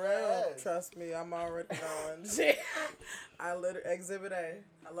 is just for a fat real. ass. Trust me, I'm already knowing. I literally Exhibit A.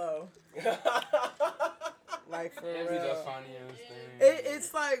 Hello. Like for It'd be the real. funniest thing.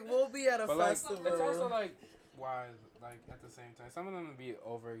 It's like we'll be at a But like, festival. it's also like why, like at the same time, some of them would be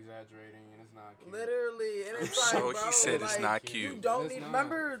over exaggerating and it's not cute. Literally, and it's like, So bro, he said it's like, not You cute. don't It's need. not.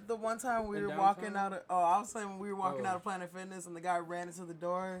 Remember the one time we In were walking downtown? out of? Oh, I was saying when we were walking out of Planet Fitness and the guy ran into the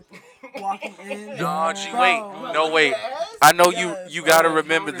door, walking in. No, G, Bro. wait. No, wait. I know Yes, you bro. gotta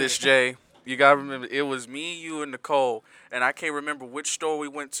remember this, Jay. You gotta remember, it was me, you, and Nicole, and I can't remember which store we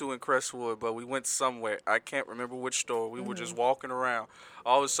went to in Crestwood, but we went somewhere. I can't remember which store. We were just walking around.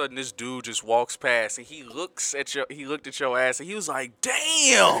 All of a sudden, this dude just walks past, and he looked at your ass, and he was like,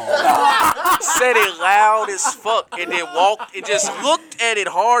 "Damn!" Said it loud as fuck, and then walked and just looked at it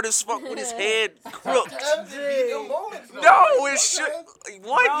hard as fuck with his head crooked. No, it should.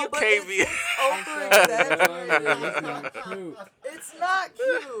 What? No, You but can't be. Over exaggerated. It's not cute. It's not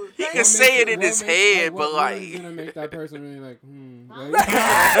cute. He Thank can you. say it in What his makes- head, what but really like. gonna make that person really like, no,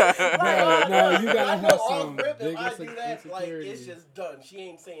 you gotta have some If big I do that, like insecurity. it's just done. She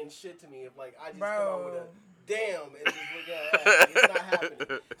ain't saying shit to me if like I just Bro. come out with a damn and just look at her. It's not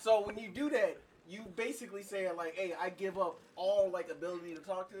happening. So when you do that, you basically saying like, hey, I give up all like ability to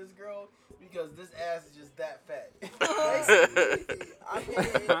talk to this girl because this ass is just that fat. Basically, I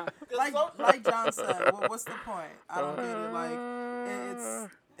mean, 'Cause like John said, what's the point? I don't get it. Like,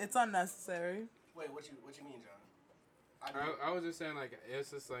 it's unnecessary. Wait, what you mean, John? I was just saying, like,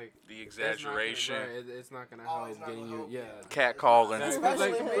 it's just like The it's not gonna- exaggeration. right, it's not gonna Oh, help it's not getting gonna you. help, Yeah. yeah. Cat calling. Because,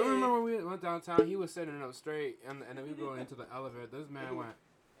 Especially like, me. remember when we went downtown? He was sitting up straight, and then we go into the elevator. This man went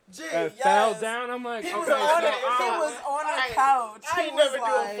Gee, and yes. fell down. I'm like, He okay, was so on it. He I- was on a couch. I He ain't was never do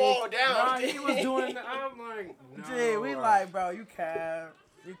like, a fall down. Nah, he was doing. I'm like, no. Gee, we like, bro, you cap.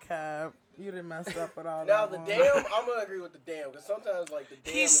 You cap. You didn't mess up with all Now that. the one. damn, I'm gonna agree with the damn because sometimes like the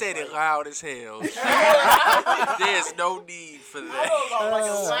damn. He is said like, it loud as hell. There's no need for I that. don't know, like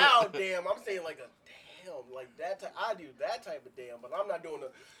a loud damn. I'm saying like a damn, like that. I do that type of damn, but I'm not doing a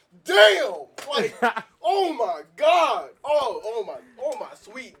damn. Like, oh my god, oh my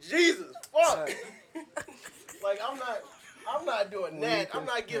sweet Jesus, fuck. Like I'm not doing that. I'm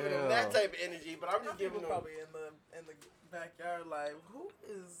not giving them that type of energy, but I'm just People giving them. probably in the backyard like, who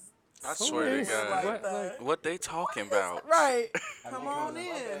is? I Who swear to is God. like What, that? What they talking about? Right. Come on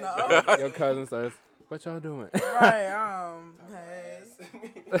in. Your cousin starts. What y'all doing? Right. Hey.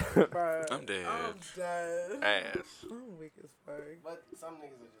 Bro, I'm dead. I'm dead. Ass. I'm weak as fuck. But some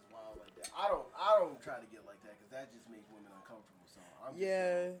niggas are just wild like that. I don't try to get like that because that just makes women uncomfortable. So I'm just,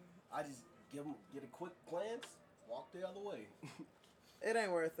 Yeah. I just get a quick glance, walk the other way. It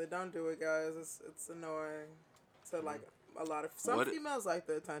ain't worth it. Don't do it, guys. It's annoying. So like a lot of some What- females like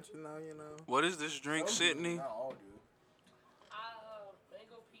the attention though, you know. What is this drink, Some do, Sydney? Not all do.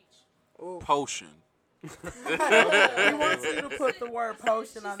 Mango peach. Ooh. Potion. He wants you to put the word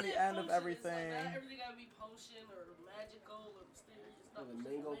potion on She the said end of potion. everything. It's like, not everything gotta be potion or magical or mysterious. No, With a it's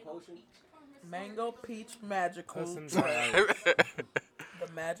mango potion? peach. Mango peach magical Listen, trip.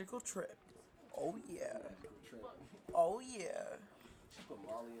 The magical trip. Oh yeah. Trip. Oh yeah. She put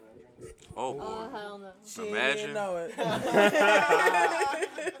Molly in her drink. Oh, Oh boy. hell no. She Imagine. didn't know it.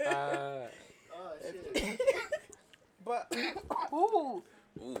 Oh shit. But ooh,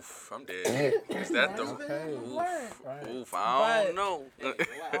 Oof, I'm dead. Is that the... Okay. what? Right. Oof, I don't But- know.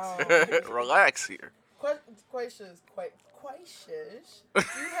 Relax. Relax here. Questions. Do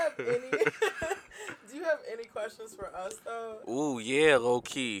you have any? Do you have any questions for us though? Ooh, yeah, low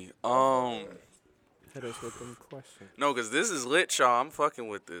key. Hit us with them questions. No, because this is lit, y'all. I'm fucking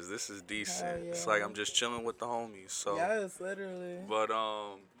with this. This is decent. Hell It's yeah. like I'm just chilling with the homies. So, Yes, literally. but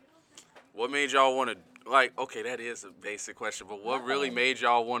what made y'all want to like? Okay, that is a basic question. But what really made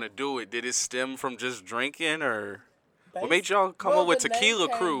y'all want to do it? Did it stem from just drinking, or what made y'all come Well, up with the name Tequila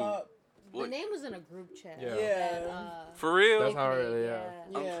came Crew? up- The What? name was in a group chat. Yeah. That, Yeah. For real? That's how nickname, it-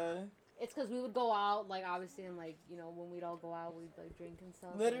 yeah. Yeah. It's because we would go out, like, obviously, and, like, you know, when we'd all go out, we'd, like, drink and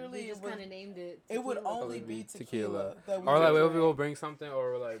stuff. and Literally, we just it would- kind of named it It would Tequila. only It'd be be tequila. That we Or like would we'll drink. go bring something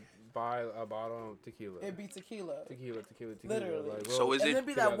or like buy a bottle of tequila. It'd be tequila. Tequila. Literally. Like, So we'll is And it- then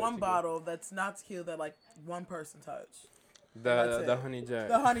be figure that out one the tequila. bottle that's not tequila that like one person touched. That's The it. honey jack.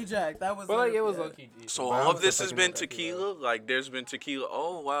 The honey jack. That was. But like it, it was yeah. low key. decent, So but I all was of this just has thinking been about tequila? Like there's been tequila.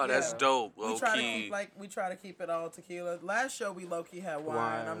 Oh wow, that's Yeah. dope. We Low try to key. keep we try to keep it all tequila. Last show we low key had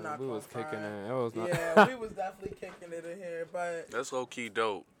wine. I'm not. We gonna was kicking front. it. It was not. Yeah, we was definitely kicking it in here, but That's low key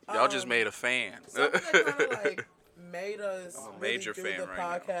dope. Y'all just Um, made a fan. something that kind of like made us I'm a really major do fan the right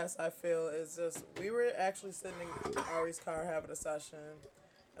now. podcast. I feel is just we were actually sitting in Ari's car having a session,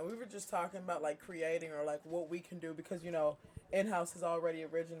 and we were just talking about like creating or like what we can do because you know in-house has already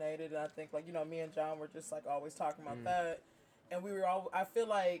originated, and I think like you know me and John were just like always talking about that. And we were all, I feel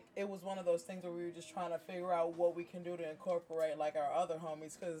like it was one of those things where we were just trying to figure out what we can do to incorporate like our other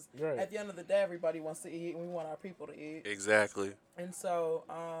homies because Right. at the end of the day everybody wants to eat and we want our people to eat. Exactly. And so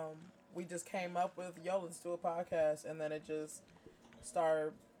we just came up with, yo, let's do a podcast. And then it just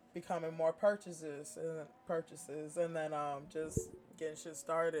started becoming more purchases. And then just getting shit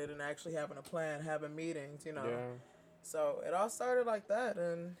started and actually having a plan, having meetings, you know. Yeah. So it all started like that.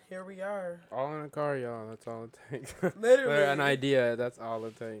 And here we are. All in a car, y'all. That's all it takes. Literally. Or an idea. That's all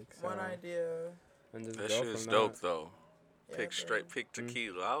it takes. One so- idea. And just That go shit from is that. dope though. Yeah, Pick straight, pick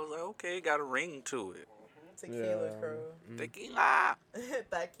tequila. I was like, okay, got a ring to it. Tequila Yeah. crew. Tequila.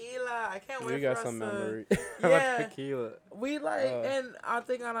 Tequila. I can't wait We for got us some to... memory Yeah. about tequila. We like, and I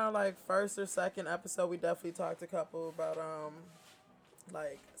think on our like first or second episode, we definitely talked a couple about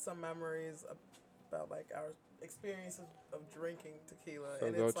like some memories about like our experiences of drinking tequila. So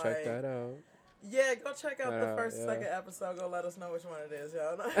and go it's check like, that out. Yeah, go check out the Yeah, first yeah. second episode. Go let us know which one it is,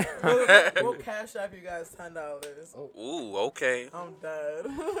 y'all. we'll cash up you guys $10. Ooh, okay. I'm dead.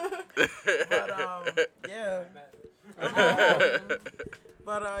 But yeah.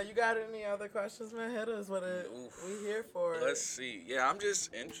 But you got any other questions, man? Hit us with it. Oof. We here for it. Let's see. Yeah, I'm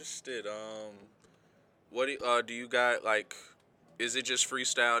just interested. What do you got like? Is it just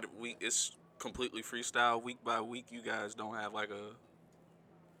freestyle? It's completely freestyle week by week. You guys don't have like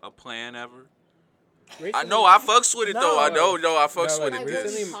a plan ever. I know I fucks with it though. I No. know I fucks No, with like, it. Like what we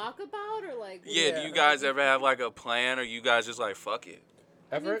recently- talk about, or like Yeah, Yeah. do you guys ever have like a plan, or you guys just like fuck it?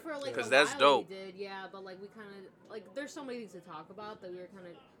 I mean, Effort? for like 'Cause a that's while dope. we did, yeah, but like we kind of like there's so many things to talk about that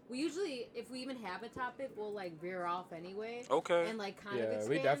we usually if we even have a topic we'll like veer off anyway Okay. and like kind of Yeah, expand.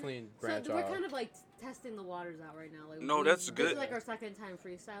 we definitely branch so we're off. kind of like testing the waters out right now. Like No, that's This good. is like our second time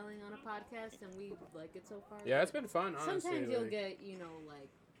freestyling on a podcast, and we like it so far. Yeah, it's been fun, honestly. Sometimes you'll like- get like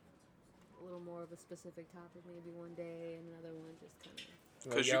a little more of a specific topic maybe one day, and another one just kind of.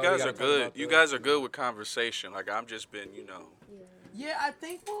 Because yo, you we guys gotta are talk good. about You this. guys are good with conversation. Like I'm just been, Yeah. Yeah, I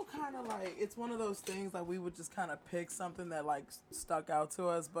think we'll kind of like, it's one of those things like we would just kind of pick something that like stuck out to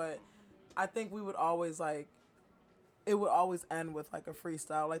us, but I think we would always like, it would always end with like a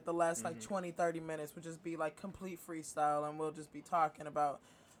freestyle. Like the last like 20, 30 minutes would just be like complete freestyle, and we'll just be talking about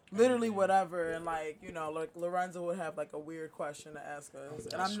literally whatever. And like, like Lorenzo would have like a weird question to ask us.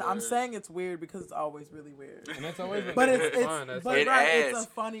 And I'm swear. saying it's weird because it's always really weird. And it's always been But fun. it's That's It right, adds. it's a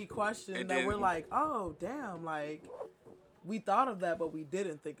funny question And that then- we're like, oh damn, like we thought of that, but we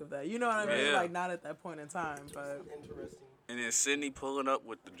didn't think of that. You know what I mean? Yeah. Like not at that point in time, but Interesting. and then Sydney pulling up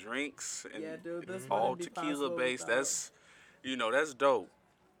with the drinks and yeah, dude, this all wouldn't be tequila possible based. without- That's that's dope.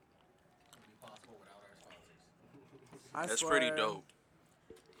 Possible without our sponsors. I That's swear. pretty dope.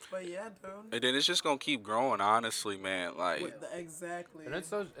 But yeah, dude. And then it's just gonna keep growing, honestly, man. Like Exactly. And it's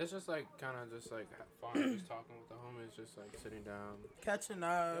just like kind of just like fun, just talking with the homies, just like sitting down. Catching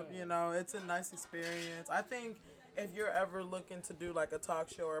up, it's a nice experience. I think if you're ever looking to do like a talk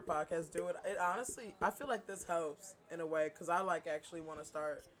show or a podcast, do it. It honestly, I feel like this helps in a way because I like actually want to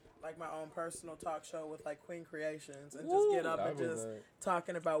start like my own personal talk show with like Queen Creations and just get up and That'd be just lit.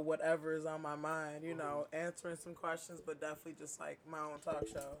 talking about whatever is on my mind, answering some questions, but definitely just like my own talk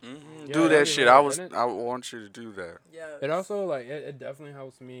show. Yeah, do that'd that be shit. lit. I And want you to do that. Yeah. It also like it definitely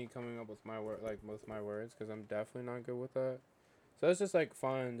helps me coming up with my words because I'm definitely not good with that. So it's just like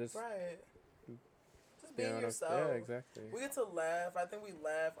fun, just right. Just being being honest. yourself. Yeah, exactly. We get to laugh. I think we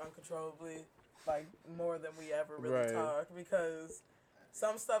laugh uncontrollably, like more than we ever really Right. talk because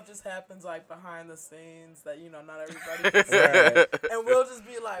some stuff just happens like behind the scenes that not everybody can see, Right. and we'll just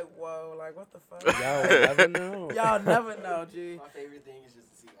be like, "Whoa, like what the fuck?" Y'all will never know. Y'all never know, G. My favorite thing is just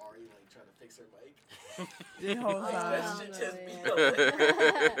to see Ari like trying to fix her mic. The whole Like, time. that shit just be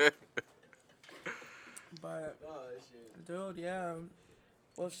yeah. going. But Oh shit. dude, yeah.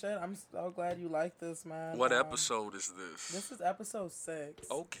 Well, shit. I'm so glad you like this, man. What episode is this? This is episode 6.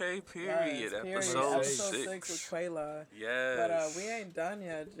 Okay, Yes, period. period. Episode Episode 6 with 6. Quayla. Yes. But we ain't done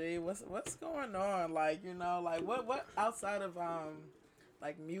yet, G. What's going on? Like, like what outside of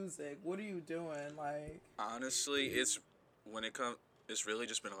like music, what are you doing? Like, Honestly, it's really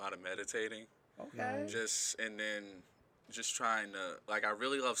just been a lot of meditating. okay. And then just trying to I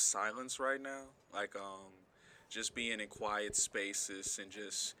really love silence right now. Just being in quiet spaces and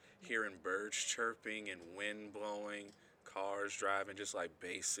just hearing birds chirping and wind blowing, cars driving, just like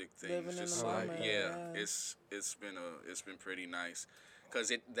basic things. Living in the Just moment, yeah. it's been pretty nice, cause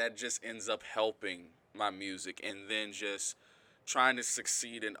that just ends up helping my music, and then just trying to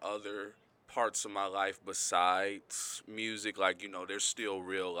succeed in other parts of my life besides music. There's still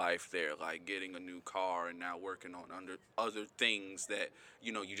real life there, like getting a new car and now working on other things that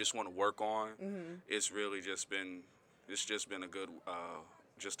you just want to work on. Mm-hmm. It's really just been a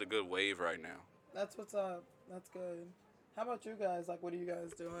good wave right now. That's what's up. That's good. How about you guys? Like, what are you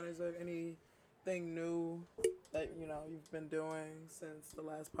guys doing? Is there anything new that you've been doing since the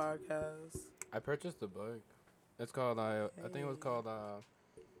last podcast? I purchased the book. It's called I think it was called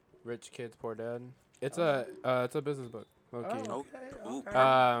Rich Kids Poor Dad. It's a business book. Low key. Oh, Ooh.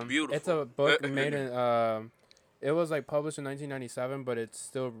 okay. Beautiful. It's a book made in. It was like published in 1997, but it's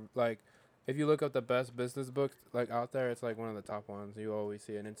still like, if you look up the best business books like out there, it's like one of the top ones. You always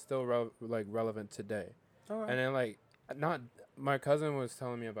see it, and it's still relevant today. All right. And then my cousin was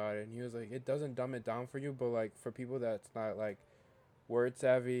telling me about it, and he was like, it doesn't dumb it down for you, but like for people that's not like word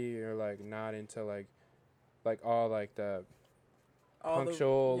savvy or like not into like all like the All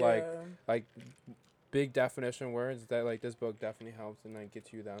punctual, like yeah. big definition words, that like this book definitely helps and like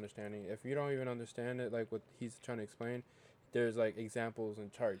gets you the understanding. If you don't even understand it, like what he's trying to explain, there's like examples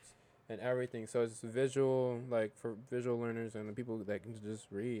and charts and everything. So it's visual, like for visual learners and the people that can just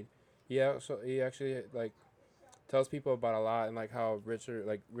read. He actually like tells people about a lot and like how rich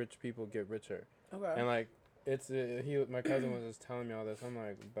people get richer. Okay. And like my cousin was just telling me all this. I'm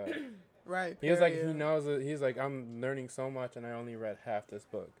like, but right. he was like, period. he knows it. He's like, I'm learning so much and I only read half this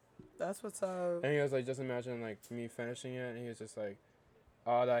book. That's what's up. And he was like, just imagine like me finishing it. And he was just like,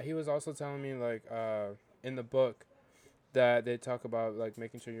 that he was also telling me like, in the book, that they talk about like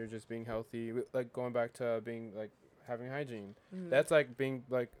making sure you're just being healthy, like going back to being like having hygiene. That's like being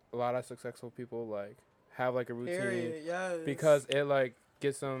like a lot of successful people like have like a routine Period. Yes. because it like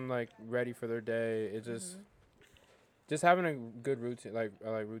gets them like ready for their day. It just having a good routine like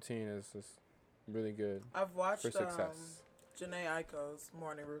routine is just really good I've watched for success. Janae Aiko's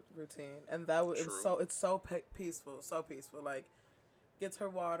morning routine, and that was it's so peaceful, so peaceful. Like, gets her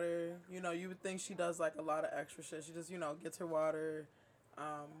water. You know, you would think she does like a lot of extra shit. She just gets her water,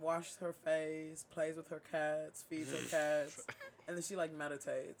 washes her face, plays with her cats, feeds her cats, and then she like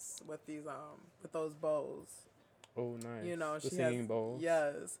meditates with with those bowls. Oh, nice. You know, the she singing has bowls.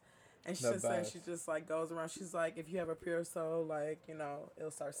 yes. And she The just said best. she just like goes around. She's like, if you have a pure soul, like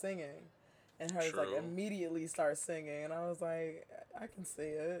it'll start singing, and hers like True. immediately starts singing. And I was like, I can see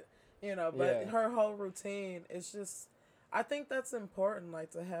it, But Yeah. her whole routine is just, I think that's important,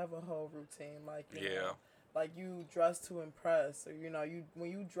 like to have a whole routine, like like you dress to impress, or you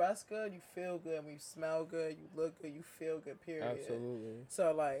when you dress good, you feel good. When you smell good, you look good, you feel good. Period. Absolutely.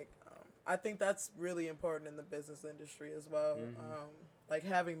 So like, I think that's really important in the business industry as well. Like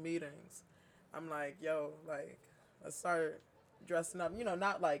having meetings, I'm like, yo, like let's start dressing up.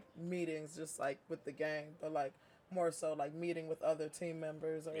 Not like meetings just like with the gang, but like more so like meeting with other team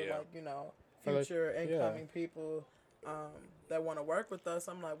members or Yeah. like For, like, future yeah. incoming people that want to work with us.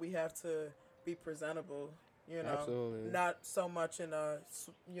 I'm like, we have to be presentable. Absolutely. Not so much in a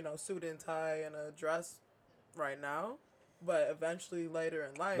suit and tie and a dress right now, but eventually later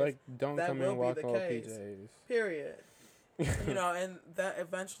in life, Like, don't that come in will be walk the all case. PJs. Period. And that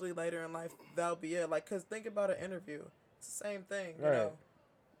eventually later in life, that'll be it. Like, cause think about an interview. It's the same thing. Right.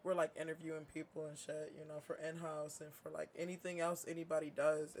 We're like interviewing people and shit. For in-house and for like anything else anybody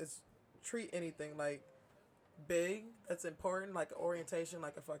does. It's treat anything like big that's important, like orientation,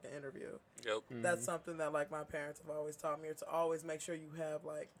 like a fucking interview. Yep. That's something that like my parents have always taught me, to always make sure you have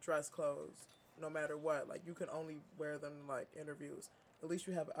like dress clothes no matter what. Like you can only wear them like interviews. At least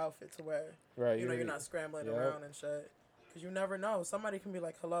you have an outfit to wear. Right. You're not scrambling around and shit. Because you never know. Somebody can be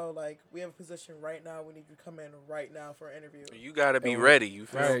like, hello, like, we have a position right now. We need you to come in right now for an interview. You gotta be ready. You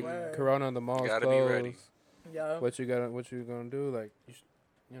feel Right. me? Right. Corona on the mall's Gotta closed. be ready. Yeah. What you gonna do? Like,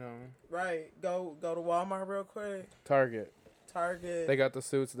 Right. Go to Walmart real quick. Target. Target. They got the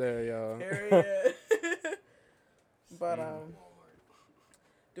suits there, y'all. Period. But,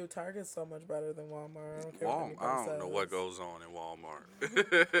 dude, Target's so much better than Walmart. I don't care what anybody I don't know says. what goes on in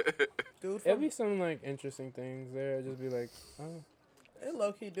Walmart. Dude, It'll be some like interesting things there. It'll just be like, oh. It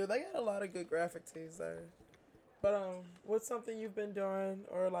low key, dude. They got a lot of good graphic tees there. But what's something you've been doing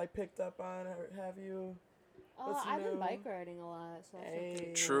or like picked up on, or have you? What's I've been new? bike riding a lot, so that's Hey.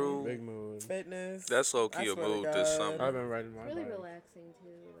 pretty True. Big mood. Fitness. That's low I key a swear to mood this God. summer. I've been riding my really bike. relaxing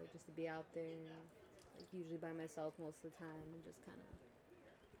too, like just to be out there, like usually by myself most of the time, and just kind of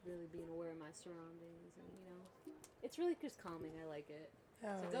really being aware of my surroundings, and it's really just calming. I like it.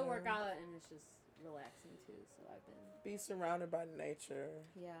 Hell It's a good yeah. workout, and it's just relaxing too. So I've been, Be surrounded by nature.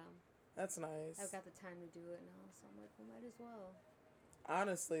 yeah, That's nice. I've got the time to do it now, so I'm like, we might as well.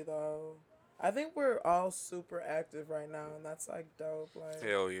 Honestly, though, I think we're all super active right now, and that's like dope. Like,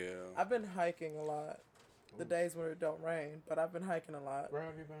 Hell yeah. I've been hiking a lot. The days when it don't rain, but I've been hiking a lot. Where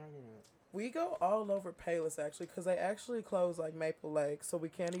have you been hiking at? We go all over Payless actually, because they actually close like Maple Lake, so we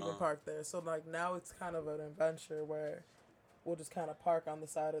can't even park there. So like now it's kind of an adventure where we'll just kind of park on the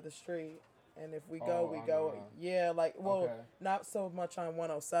side of the street, and if we go, we on go. the- Yeah, like Okay. not so much on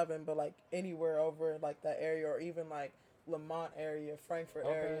 107, but like anywhere over like that area, or even like Lamont area, Frankfurt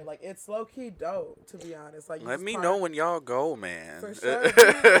area. Okay. Like it's low key dope, to be honest. Like you Let just me park- know when y'all go, man. For sure. We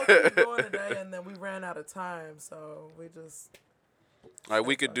were low-key going today, and then we ran out of time, so we just. Like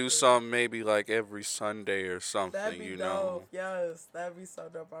we could do something maybe like every Sunday or something, That'd be you dope. know. Yes, that'd be so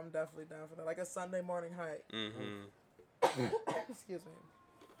dope. I'm definitely down for that. Like a Sunday morning hike. Mm-hmm. Excuse me.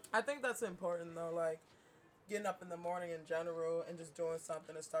 I think that's important though. Like getting up in the morning in general and just doing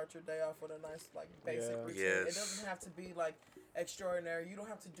something to start your day off with a nice like basic Yeah. routine. It Yes. doesn't have to be like extraordinary. You don't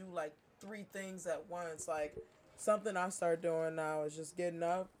have to do like 3 things at once. Like something I start doing now is just getting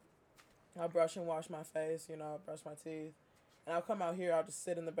up. I'll brush and wash my face. Brush my teeth. And I'll come out here, I'll just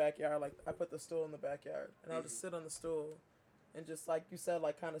sit in the backyard. Like, I put the stool in the backyard. And I'll just sit on the stool. And just, like you said,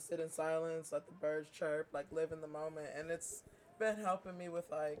 like, kind of sit in silence, let the birds chirp, like, live in the moment. And it's been helping me with,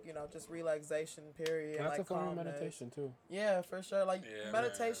 like, just relaxation, period. And, That's like, a form of calmness. meditation too. Yeah, for sure. Like, Yeah,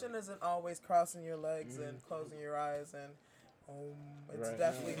 meditation isn't always crossing your legs and closing your eyes. And it's Right.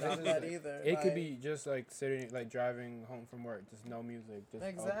 definitely No, not it's that just- either. It could Like, be just like sitting, like driving home from work, just no music, just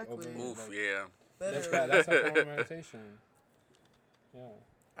Exactly. open, Oof, like, yeah. That's literally. that's a form of meditation. Yeah.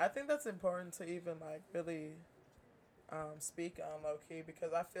 I think that's important to even, like, really speak on low key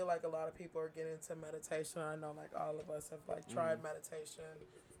because I feel like a lot of people are getting into meditation. I know like all of us have like tried meditation,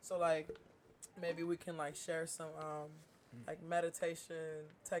 so like maybe we can like share some like meditation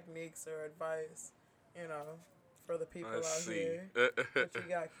techniques or advice, you know, for the people Let's out see. here. What you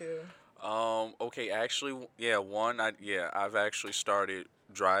got, Q? Okay, actually, yeah, I've actually started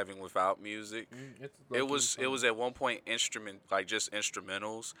driving without music. It's It low-key was fun. at one point just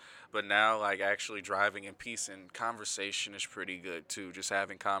instrumentals, but now like actually driving in peace and conversation is pretty good too. Just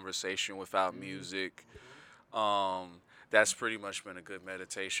having conversation without music. That's pretty much been a good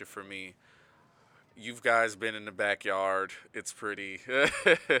meditation for me. You've guys been in the backyard. It's pretty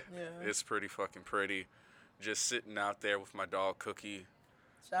it's pretty fucking pretty. Just sitting out there with my dog Cookie.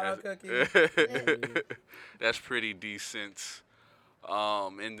 Shout out Cookie. That's pretty decent.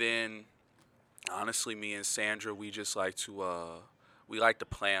 And then honestly, me and Sandra, we just like to we like to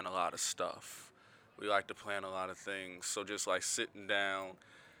plan a lot of stuff. We like to plan a lot of things. So just like sitting down,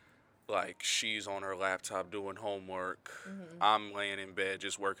 like she's on her laptop doing homework. I'm laying in bed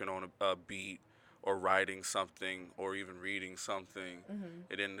just working on a beat or writing something or even reading something.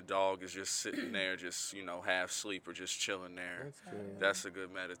 And then the dog is just sitting there, just, you know, half asleep or just chilling there. That's good. That's a good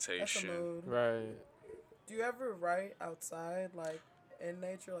That's a meditation. mood. Right. Do you ever write outside, like in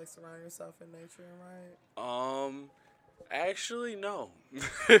nature, like surround yourself in nature and write? Actually, no.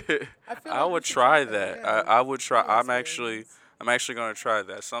 I feel I like would you should try do that. yeah. I would try. Good experience. I'm actually gonna try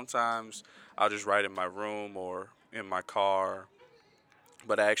that. Sometimes I'll just write in my room or in my car,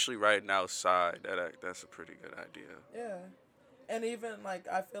 but actually writing outside, that's a pretty good idea. Yeah. And even like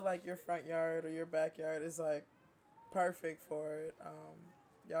I feel like your front yard or your backyard is like perfect for it.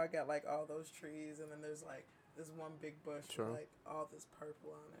 Y'all got like all those trees and then there's like this one big bush Sure. with like all this purple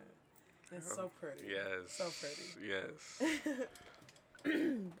on it. It's so pretty. Yes. So pretty. Yes.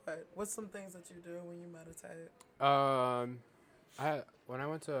 But what's some things that you do when you meditate? When I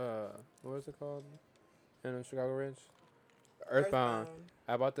went to what was it called in Chicago Ridge, Earthbound.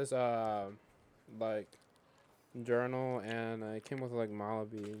 I bought this like journal and it came with like mala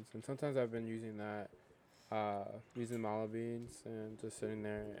beads, and sometimes I've been using that, using mala beads and just sitting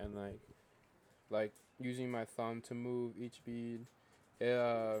there and like using my thumb to move each bead.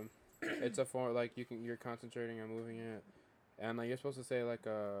 It's a form like you're concentrating on moving it, and like you're supposed to say like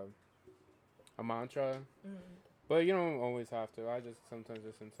a mantra. But you don't always have to. I just sometimes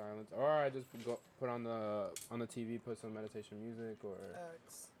just in silence, or I just go put on the TV, put some meditation music,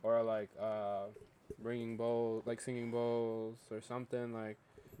 or like ringing bowls, like singing bowls, or something like.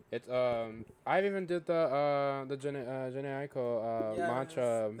 It's I've even did the Jhené Aiko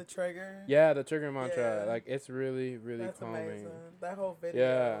mantra. The trigger. Yeah, the trigger mantra. Yeah. Like it's really That's calming. amazing. That whole video.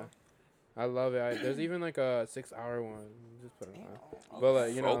 Yeah, I love it. There's even like a 6-hour one. Just put it on. But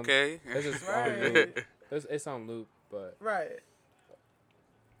like you know, Okay. it's just on Right. loop. It's on loop, but Right.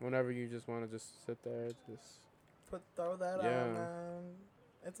 whenever you just want to just sit there, just Throw that Yeah. on, man.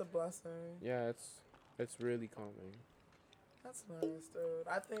 It's a blessing. yeah, it's really calming That's nice, dude.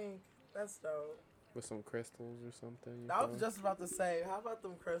 I think that's dope. with some crystals or something. you I was know? just about to say, how about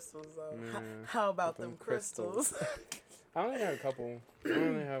them crystals, though? Yeah. How about Them them crystals? I only have a couple. I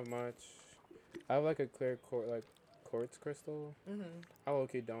don't really have much. I have like a clear quartz crystal. I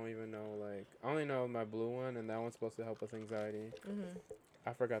low-key don't even know, like, I only know my blue one, and that one's supposed to help with anxiety.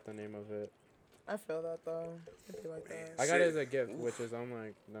 I forgot the name of it. I feel that, though. It'd be like that. I got it as a gift, which is, I'm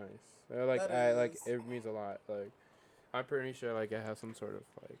like, nice. Like, That is. it means a lot. Like, I'm pretty sure, like, it has some sort of,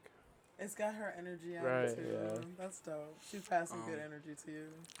 like, It's got her energy on Right, it, too. yeah. That's dope. She's passing good energy to you.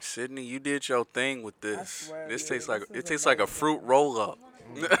 Sydney, you did your thing with this. swear, This dude, tastes like this is tastes like a amazing. fruit roll up.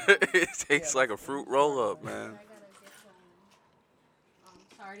 It tastes Yeah, like a fruit roll up, man. I gotta get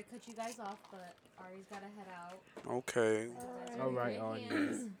some. Sorry to cut you guys off, but Ari's gotta head out. Okay. All right, Your on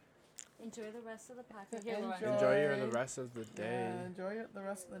hands. Enjoy the rest of the podcast. Here, Lauren. enjoy the rest of the day. Yeah, enjoy the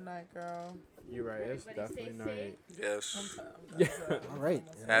rest of the night, girl. You're right. It's Everybody stay definitely night. Yes. Yeah. All right.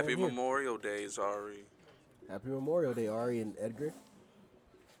 Happy I'm here. Memorial Day, Ari. Happy Memorial Day, Ari and Edgar.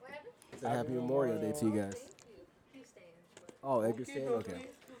 What happened? Said Happy Memorial Day to you guys. He's staying. Oh, Edgar's staying? Okay.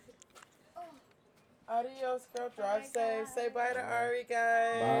 Adios, girl. Drive safe. Say bye to Ari,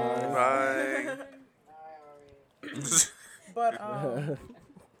 guys. Bye. Bye. But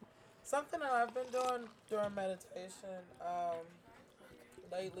something that I've been doing during meditation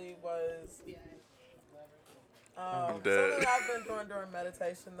lately was I'm something dead. that I've been doing during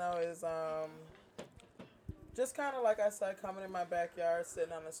meditation though is just kind of like I said, coming in my backyard,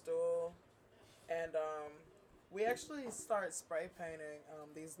 sitting on a stool, and we actually start spray painting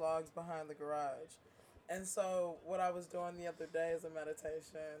these logs behind the garage. And so what I was doing the other day as a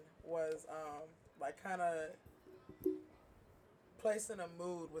meditation was like kind of placing a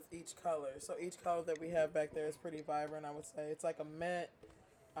mood with each color. So each color that we have back there is pretty vibrant, I would say. It's like a mint.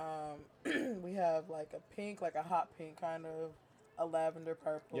 We have like a pink, like a hot pink kind of, a lavender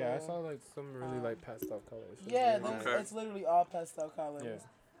purple. Yeah, I saw like some really like pastel colors. It's Yeah, really nice. Okay. it's literally all pastel colors.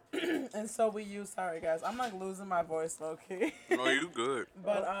 Yeah. And so we use, sorry guys, I'm like losing my voice low key. No, you good.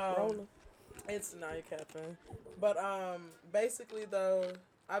 But it's not Catherine. But basically though,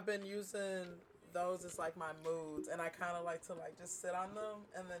 I've been using those as like my moods, and I kind of like to like just sit on them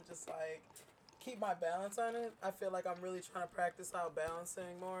and then just like keep my balance on it. I feel like I'm really trying to practice out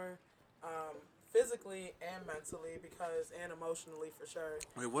balancing more, physically and mentally, and emotionally for sure.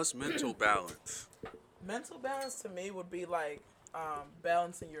 Wait, what's mental balance? Mental balance to me would be like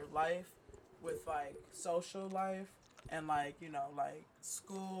balancing your life with like social life and like, you know, like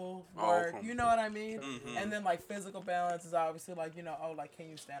school, work, okay. you know what I mean? Mhm. And then like physical balance is obviously like, you know, oh, like can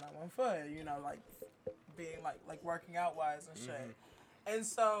you stand on one foot, you know, like being like working out wise and shit. And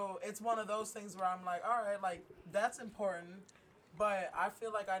so it's one of those things where I'm like, all right, like that's important, but I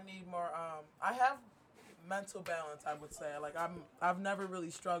feel like I need more I have mental balance, I would say. Like I've never really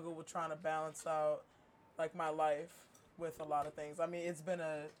struggled with trying to balance out like my life with a lot of things. I mean, it's been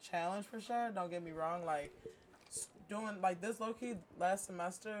a challenge for sure, don't get me wrong. Like doing like this low-key last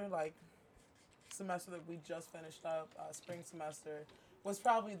semester, like semester that we just finished up, spring semester, was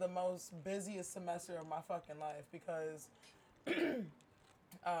probably the most busiest semester of my fucking life because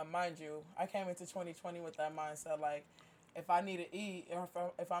mind you, I came into 2020 with that mindset like if I need to eat, or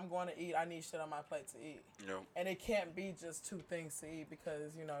if I'm going to eat, I need shit on my plate to eat. Yep. And it can't be just two things to eat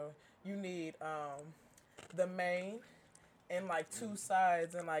because, you know, you need the main and like two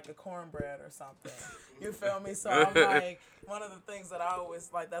sides and like a cornbread or something. You feel me? So I'm like, one of the things that I always,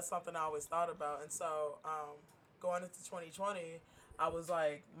 like, that's something I always thought about. And so going into 2020, I was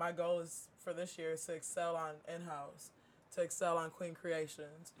like, my goal is for this year is to excel on in-house, to excel on Queen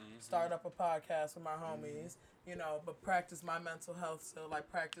Creations, start up a podcast with my homies, you know, but practice my mental health still,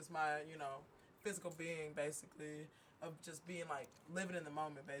 like practice my, you know, physical being basically, of just being like living in the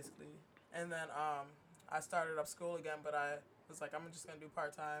moment basically. And then I started up school again, but I was like, I'm just gonna do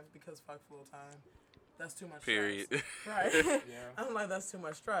part-time because fuck full-time. That's too much Period. stress. Right? Yeah. I'm like, that's too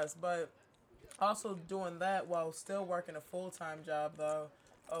much stress. But also doing that while still working a full-time job though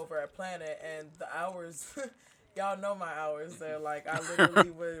over at Planet, and the hours y'all know my hours there. Like I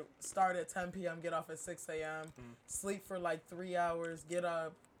literally would start at 10 p.m., get off at 6 a.m., sleep for like 3 hours, get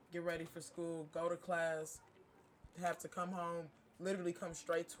up, get ready for school, go to class, have to come home, literally come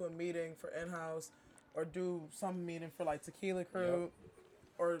straight to a meeting for in-house, or do some meeting for like Tequila Crew,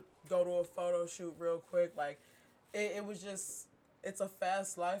 or go to a photo shoot real quick. Like it was just, it's a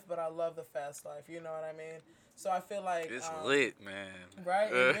fast life, but I love the fast life. You know what I mean? So I feel like It's lit, man.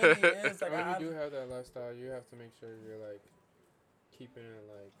 right? It really is. Like When I you do have that lifestyle, you have to make sure you're like keeping it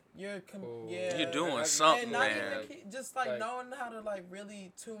like you're cool. yeah. You're doing Like, something, And not man. even just like knowing how to like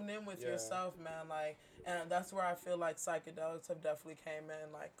really tune in with Yeah. yourself, man. Like, and that's where I feel like psychedelics have definitely came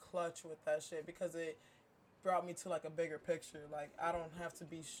in like clutch with that shit, because it brought me to like a bigger picture. Like I don't have to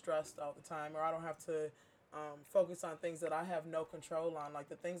be stressed all the time, or I don't have to focus on things that I have no control on. Like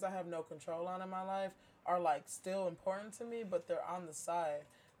the things I have no control on in my life are like still important to me, but they're on the side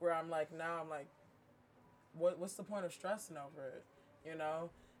where I'm like, now I'm like, what's the point of stressing over it, you know?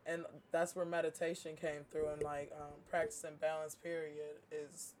 And that's where meditation came through, and like practicing balance period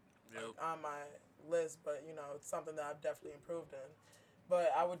is Yep. on my list, but you know, it's something that I've definitely improved in.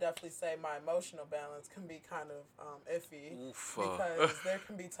 But I would definitely say my emotional balance can be kind of iffy, Oof, because there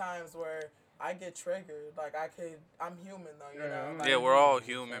can be times where I get triggered. Like I'm human though, you know. Like, Yeah, we're all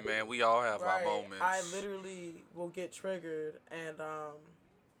human, man. We all have right. our moments. I literally will get triggered, and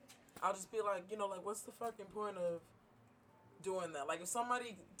I'll just be like, you know, like what's the fucking point of doing that? Like if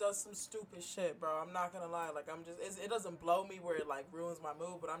somebody does some stupid shit, bro, I'm not gonna lie. Like it doesn't blow me where it like ruins my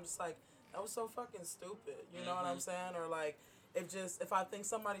mood, but I'm just like, that was so fucking stupid. You know what I'm saying? Or like if I think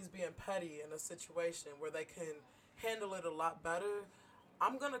somebody's being petty in a situation where they can handle it a lot better,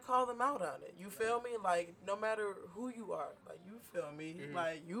 I'm gonna call them out on it. You feel me? Like no matter who you are, like you feel me?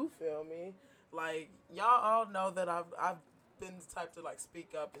 Like you feel me? Like y'all all know that I've been the type to like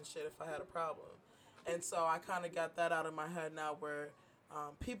speak up and shit if I had a problem. And so I kind of got that out of my head now, where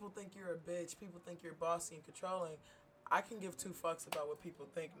people think you're a bitch, people think you're bossy and controlling. I can give two fucks about what people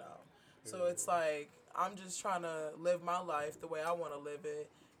think now. So it's like, I'm just trying to live my life the way I want to live it.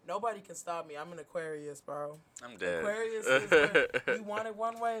 Nobody can stop me. I'm an Aquarius, bro. I'm dead. Aquarius is where we want it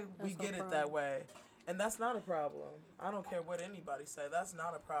one way, we That's no get it problem. that way. And that's not a problem. I don't care what anybody say. That's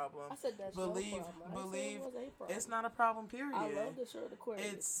not a problem. I said that's believe, your problem. I didn't say believe it was a problem. it's not a problem. Period. I love the shirt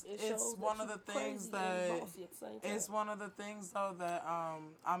Aquarius. It's It it's shows one that of the you things crazy and that bossy at the same time. it's one of the things though that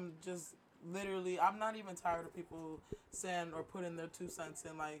I'm just literally I'm not even tired of people saying or putting their 2 cents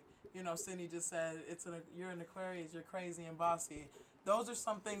in, like, you know, Sydney just said you're an Aquarius, you're crazy and bossy. Those are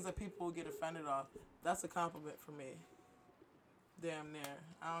some things that people will get offended off. That's a compliment for me. Damn near.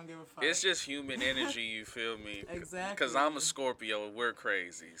 I don't give a fuck. It's just human energy, you feel me? Exactly. Because I'm a Scorpio and we're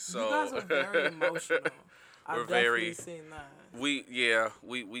crazy. So You guys are very emotional. We're I've definitely very- seen that. we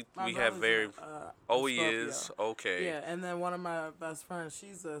My have brother's very. a Oh, he Scorpio. is okay. Yeah, and then one of my best friends,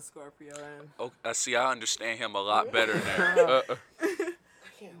 she's a Scorpio, and Oh, I see. I understand him a lot better now. I can't But-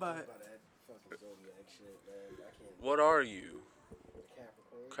 think about that fucking zodiac shit, man. I can't. What are you?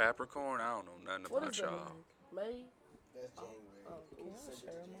 Capricorn. Capricorn? I don't know nothing What about is that? y'all. May? That's January. Oh, can Who I sent it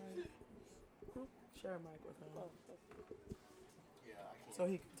share to mine? Share a mic with him Oh, Yeah, I can't. so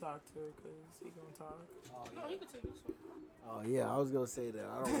he can talk too, cause he gonna talk. no, you can take this one. Oh yeah, I was gonna say that.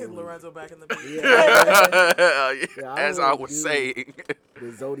 I don't really, Lorenzo back in the beat. Yeah, Yeah, I As don't I really was do- saying.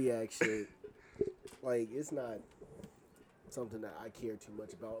 the zodiac shit. Like, it's not something that I care too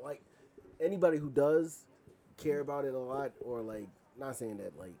much about. Like, anybody who does care about it a lot, or like, not saying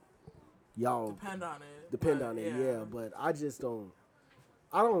that like y'all Depend on it. depend but on it, yeah, but I just don't.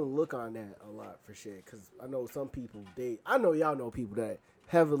 I don't look on that a lot for shit, because I know some people, I know y'all know people that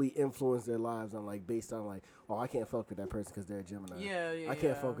heavily influence their lives on, like, based on, like, oh, I can't fuck with that person because they're a Gemini. Yeah, I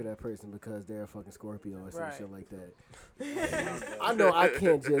can't fuck with that person because they're a fucking Scorpio or some Right. shit like that. I know I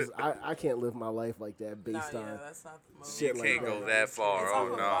can't I can't live my life like that based yeah, on that's not the most. shit You like can't go that. that far. It's Oh,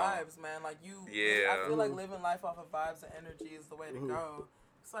 off of no. vibes, man. Like you, Yeah. I feel like living life off of vibes and energy is the way to Mm-hmm. go.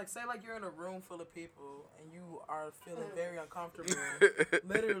 It's like, say like you're in a room full of people and you are feeling very uncomfortable.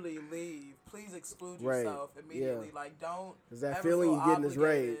 Literally leave. Please exclude Right. yourself immediately. Yeah. Like, don't. 'Cause that ever feeling feel you're getting is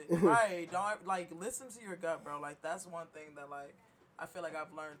right. obligated. Right. Don't like listen to your gut, bro. Like that's one thing that like I feel like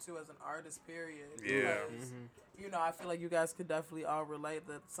I've learned too as an artist. Period. Yeah. Because, you know, I feel like you guys could definitely all relate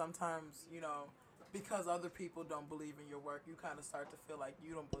that sometimes, you know, because other people don't believe in your work, you kind of start to feel like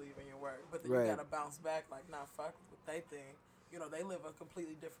you don't believe in your work. But then Right. you got to bounce back, like, nah, fuck what they think. You know, they live a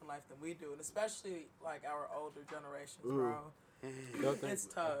completely different life than we do. And especially, like, our older generations, bro. They'll think It's a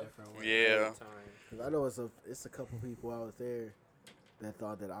tough. different way Yeah. every time. 'Cause I know it's a couple people out there that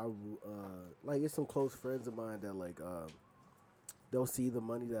thought that I like, it's some close friends of mine that like they'll see the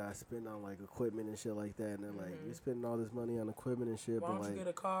money that I spend on like equipment and shit like that, and they're like, you're spending all this money on equipment and shit, Why but don't like, you get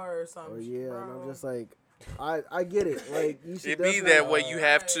a car or something? or yeah, bro? and I'm just like, I get it, like you should It be definitely, that way. You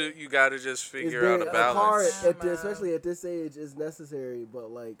have to. You got to just it's figure out a car balance. Yeah, man. especially at this age is necessary, but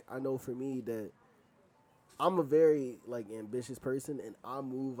like I know for me that I'm a very like ambitious person, and I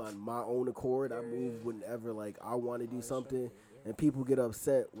move on my own accord. I move whenever like I want to do something, and people get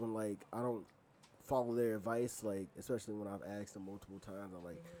upset when like I don't follow their advice. Like especially when I've asked them multiple times, I'm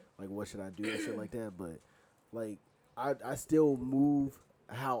like what should I do and shit like that. But like I still move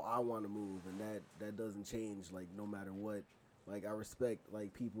how I want to move, and that doesn't change like no matter what. Like I respect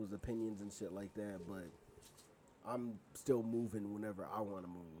like people's opinions and shit like that, but I'm still moving whenever I want to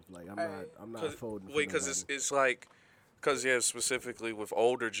move. Like I'm not folding. for Because nobody. it's like, because yeah, specifically with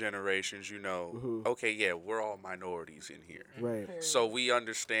older generations, you know, okay, yeah, we're all minorities in here, right. so we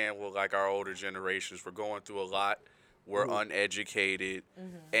understand. Well, like our older generations, we're going through a lot. We're uneducated,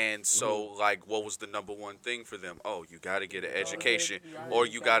 and so like, what was the number one thing for them? Oh, you got to get an education, or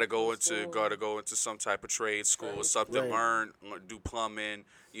you got to go into some type of trade school or something, Right. do plumbing,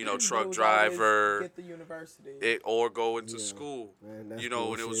 you know, Dudes truck always driver, Get the university. or go into Yeah. school. Man, that's You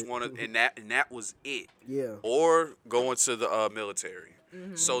know, and it was bullshit. one of, and that was it. Yeah. Or go into the military.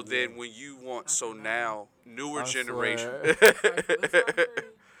 So then when you want, so now newer I generation. swear.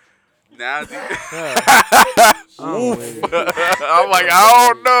 Now I'm with it. I'm like,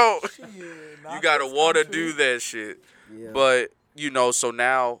 I don't know. Shit, You gotta want to do that shit. Yeah. But you know, so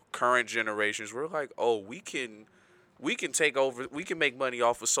now current generations, we're like, oh, we can take over. We can make money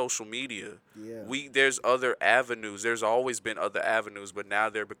off of social media. Yeah. There's other avenues. There's always been other avenues, but now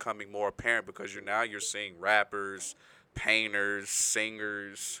they're becoming more apparent because you're seeing rappers, painters,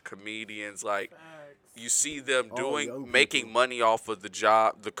 singers, comedians. Like you see them young making people. money off of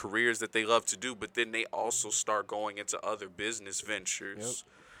the careers that they love to do, but then they also start going into other business ventures.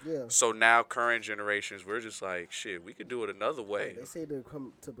 Yeah. So now current generations, we're just like, shit, we could do it another way. They say to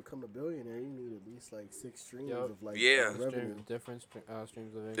become a billionaire, you need at least like 6 streams Yup. of like Yeah. revenue. Different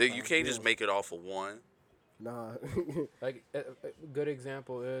streams of income. You can't just Yeah. make it off of one. Nah. Like a good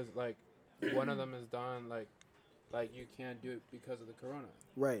example is like one of them is done like like you can't do it because of the corona.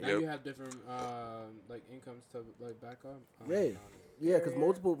 Right. Now Yep. you have different like incomes to like back up. Right. Yeah,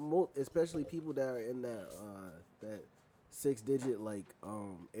 because especially people that are in that 6-digit like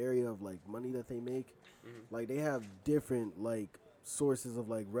area of like money that they make, like they have different like sources of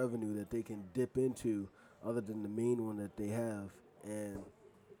like revenue that they can dip into other than the main one that they have, and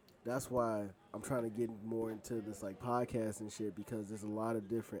that's why I'm trying to get more into this like podcast and shit, because there's a lot of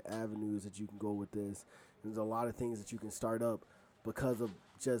different avenues that you can go with this. There's a lot of things that you can start up because of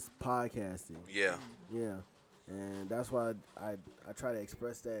just podcasting. Yeah. Yeah, and that's why I try to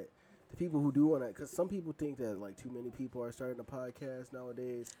express that to people who do want to, because some people think that like too many people are starting a podcast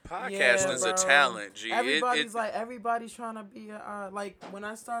nowadays. Podcasting's a bro. talent, G. Everybody's trying to be like when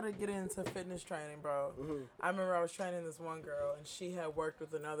I started getting into fitness training, bro. I remember I was training this one girl, and she had worked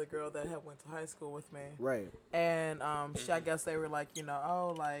with another girl that had went to high school with me. Right. And I guess they were like, she's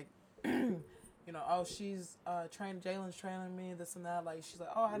Jalen's training me, this and that. Like she's like,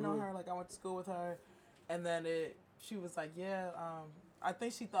 oh, I know her. Like I went to school with her, and then she was like, yeah. I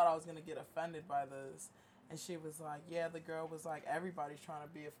think she thought I was gonna get offended by this, and she was like, yeah. The girl was like, everybody's trying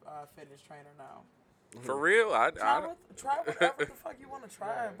to be a fitness trainer now. For real, Try whatever the fuck you want to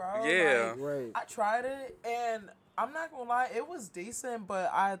try, bro. Yeah. Like, Right. I tried it, and I'm not gonna lie, it was decent, but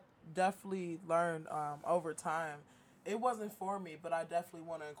I definitely learned over time. It wasn't for me, but I definitely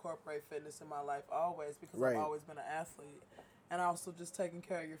want to incorporate fitness in my life always, because Right. I've always been an athlete. And also just taking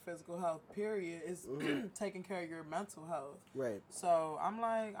care of your physical health, period, is taking care of your mental health. Right. So I'm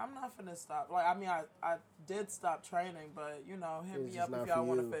like, I'm not finna stop. Like, I mean, I did stop training, but, hit It's me just up not if y'all for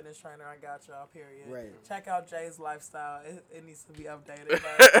want a you. fitness trainer. I got y'all, period. Right. Check out Jay's lifestyle. It needs to be updated.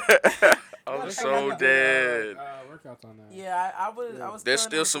 But I'm Yeah, so yeah. dead. Workouts on that. yeah, I was There's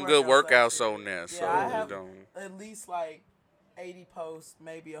killing still some those good workouts actually. on there, so Yeah, I have don't. at least like 80 posts,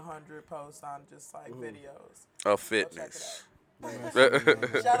 maybe 100 posts on just like videos. Of Go check it fitness.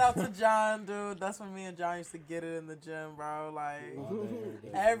 Shout out to John, dude. That's when me and John used to get it in the gym, bro. Like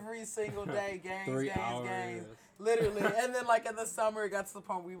every single day, games, 3 games, hours. games. Literally. And then like in the summer, it got to the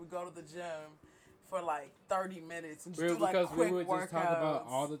point we would go to the gym for like 30 minutes and just do like Because quick we would workouts. just talk about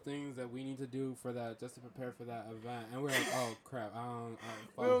all the things that we need to do for that, just to prepare for that event, and we're like, oh crap, I don't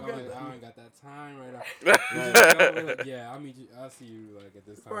got that time right now. We're like, yeah, I'll see you like at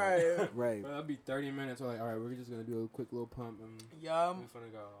this time. Right. Right. But that'll be 30 minutes. We're like, all right, we're just gonna do a quick little pump and Yum. we're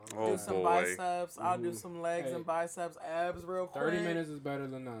gonna go. Oh, Do some boy. biceps. I'll do some legs Hey. and biceps, abs real quick. 30 minutes is better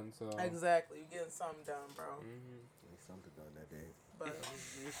than none. So Exactly. You're getting something done, bro. Something done that day. But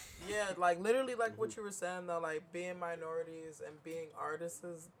yeah, like literally like what you were saying though, like being minorities and being artists,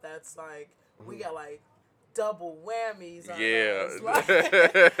 that's like we got like double whammies on us. Like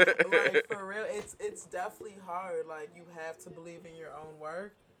for real, it's definitely hard. Like you have to believe in your own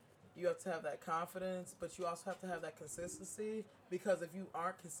work. You have to have that confidence, but you also have to have that consistency, because if you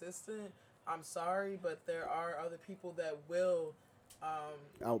aren't consistent, I'm sorry, but there are other people that will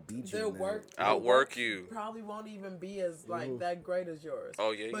Outbeat you. their in that. work Outwork you. probably won't even be as like that great as yours.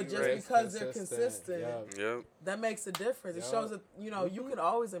 Oh, yeah, But you just right. because they're consistent, Yeah. Yep. that makes a difference. It Yeah. shows that you can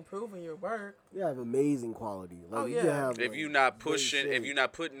always improve in your work. You have amazing quality. Like, Oh, you yeah. can have, If like, you're not great pushing, shit. if you're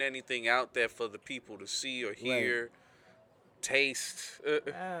not putting anything out there for the people to see or hear, taste, Man.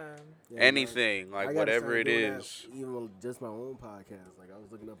 Yeah, anything, I like gotta whatever start it doing that, is. even with just my own podcast. Like I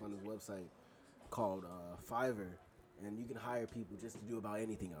was looking up on this website called Fiverr, and you can hire people just to do about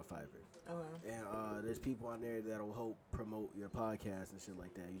anything on Fiverr. Okay. And there's people on there that'll help promote your podcast and shit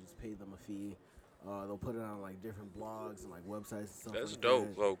like that. You just pay them a fee. They'll put it on like different blogs and like websites and stuff. That's like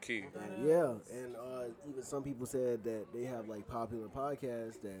dope, that. low key. And, yeah, and even some people said that they have like popular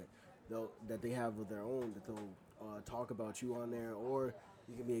podcasts that they have of their own that they'll talk about you on there, or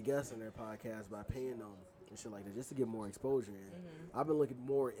you can be a guest on their podcast by paying them and shit like that, just to get more exposure. And I've been looking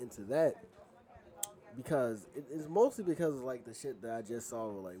more into that because it's mostly because of like the shit that I just saw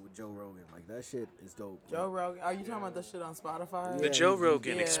with Joe Rogan. Like that shit is dope. Joe Rogan. Are you talking about the shit on Spotify? The Yeah, Joe he's-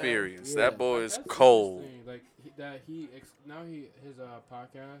 Rogan yeah. experience. Yeah. That boy is That's cold. interesting. Like his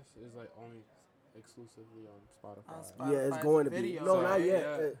podcast is like only exclusively on Spotify. On Spotify. Yeah, it's going to be. Videos, No, right? not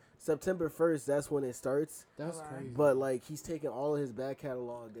yet. Yeah. September 1st, that's when it starts. That's Alright. crazy. But like he's taking all of his back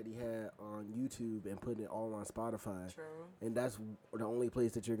catalog that he had on YouTube and putting it all on Spotify. True. And that's the only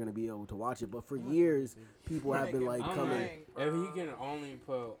place that you're gonna be able to watch it. But for years, people have been like I'm coming. like, if he can only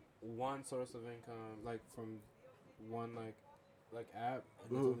put one source of income, like from one like like app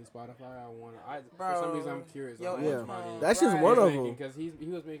and Mhm. it's only Spotify. For Bro, some reason I'm curious. yo, on Yeah. how much money That's just Right. one of making, them. because he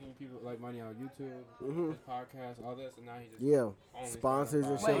was making people like money on YouTube, Mhm. his podcast, all this, and now he just Yeah. only Sponsors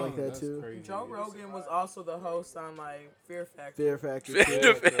and Spotify. shit like that, That's too. crazy. Joe Rogan was also the host on like Fear Factor. Fear Factor. Yeah, too.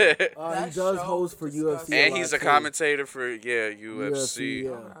 yeah. He That does show host for disgusting. UFC. And lot, he's a too. commentator for UFC. Yeah.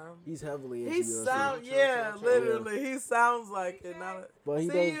 Okay. He's heavily into He UFC. sound Chill, yeah, chill. literally. He sounds like it. Now, But he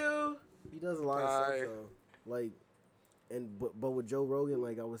see does. you. He does a lot of Bye. stuff though. Like, but with Joe Rogan,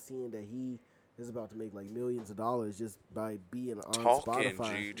 like I was seeing that he is about to make like millions of dollars just by being on Talking,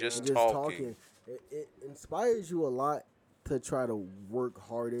 Spotify. G, and just talking. talking. It inspires you a lot to try to work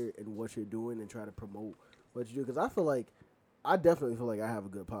harder in what you're doing and try to promote what you do. Because I definitely feel like I have a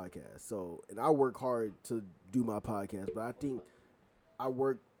good podcast. So, and I work hard to do my podcast, but I think I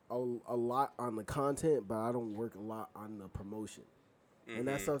work a lot on the content, but I don't work a lot on the promotion. And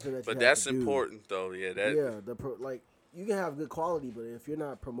that's something that you But have that's to do. important though. Yeah, that Like you can have good quality, but if you're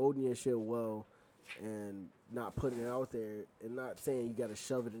not promoting your shit well and not putting it out there, and not saying you got to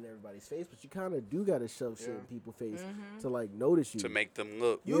shove it in everybody's face, but you kind of do got to shove shit in people's face to like notice you. to make them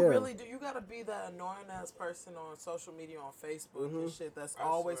look. You Yeah. really do. You gotta be that annoying ass person on social media, on Facebook and shit that's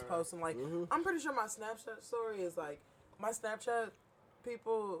always swear. posting. Like, I'm pretty sure my Snapchat story is like, my Snapchat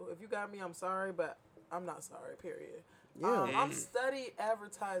people, if you got me, I'm sorry, but I'm not sorry, period. Yeah. I'm steady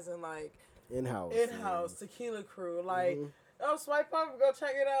advertising, like, in-house. Tequila Crew. Like, oh, swipe up, go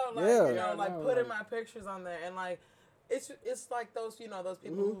check it out. Like, Yeah. you know, Yeah, like, no, putting like- my pictures on there. And, like, it's like those, you know, those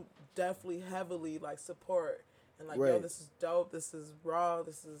people who definitely heavily, like, support. And, like, yo, Right. this is dope. This is raw.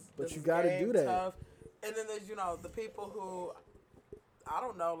 This is But this you is gotta game do that. Tough. And then there's, you know, the people who, I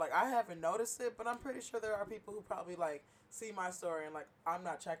don't know, like, I haven't noticed it, but I'm pretty sure there are people who probably, like, see my story and, like, I'm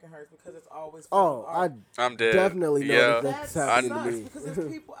not checking hers because it's always full Oh, of I art. I'm dead. definitely know Yeah. that's That happening sucks to me. because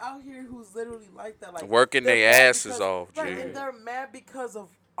there's people out here who's literally like that, like Working they're their mad asses because- off, right? G. And they're mad because of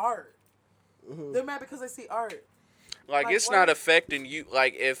art. They're mad because they see art. Like, Like, it's what? not affecting you.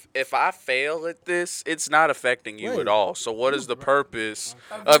 Like, if I fail at this, it's not affecting you Right. at all. So what is the purpose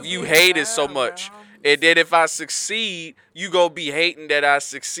of you hating so much? And then if I succeed, you gonna be hating that I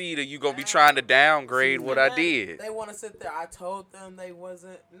succeed, or you gonna be trying to downgrade what I did. They want to sit there. I told them they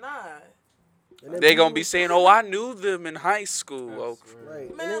wasn't. Nah, And then They gonna people- be saying, "Oh, I knew them in high school." That's Okay. weird.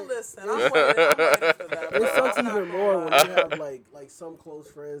 right. man, And listen. I'm waiting for that. it sucks I'm not even gonna more when lie. you have like some close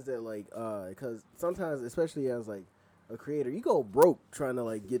friends that like because sometimes, especially as like a creator, you go broke trying to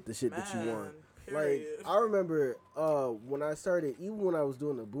like get the shit that you want. Man, Like period. I remember when I started, even when I was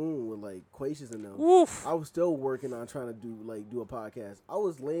doing the Boom with like Quacious and them, Woof. I was still working on trying to do a podcast. I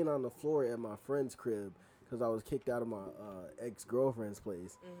was laying on the floor at my friend's crib because I was kicked out of my ex-girlfriend's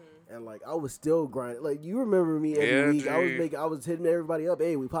place, and like I was still grinding. Like you remember me every Yeah, week. G. I was hitting everybody up.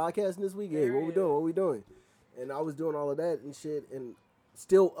 Hey, we podcasting this week. Hey, what we Period. doing? What we doing? And I was doing all of that and shit, and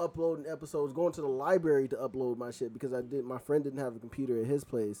still uploading episodes, going to the library to upload my shit because my friend didn't have a computer at his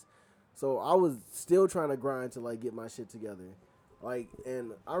place. So I was still trying to grind to like get my shit together. Like,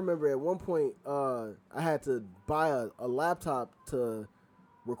 and I remember at one point I had to buy a laptop to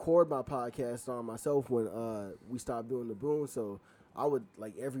record my podcast on myself when we stopped doing the Boom. So I would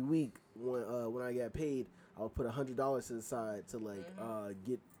like every week when I got paid, I would put $100 to the side to like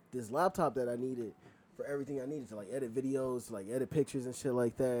get this laptop that I needed for everything I needed to like edit videos, to, like edit pictures and shit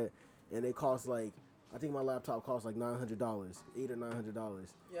like that. And it cost like, I think my laptop cost like $900, $800 or $900.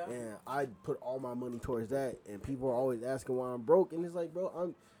 Yeah. And I put all my money towards that. And people are always asking why I'm broke. And it's like, bro,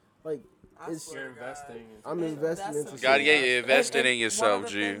 I'm like, I it's, swear You're to God. investing. into I'm it. investing That's into some shit. Gotta get shit. you invested And in yourself, one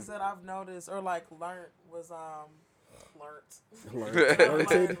of the G. things that I've noticed or like learned was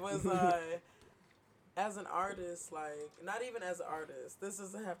Learned. was as an artist, like not even as an artist. This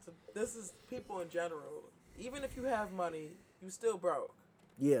doesn't have to. This is people in general. Even if you have money, you still broke.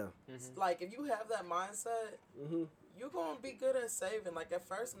 Yeah. Like if you have that mindset, Mm-hmm. you're gonna be good at saving. Like at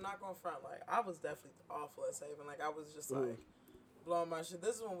first, I'm not gonna front. Like I was definitely awful at saving. Like I was just like blowing my shit.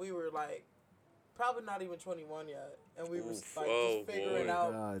 This is when we were like probably not even 21 yet, and we were Oof. like Oh, just figuring boy.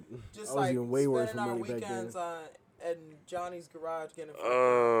 out, God. just I was like even way worse spending for our money back then. weekends in Johnny's garage getting fucked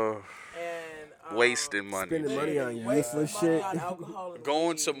Uh, and wasting money. Spending money on literally useless wasting money shit. on alcohol and Going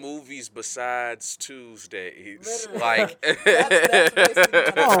weed. to movies besides Tuesdays. Literally. Like, That's wasting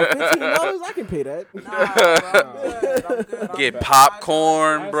money. Oh, $15? I can pay that. Nah, bro, I'm good. I'm good. I'm get good.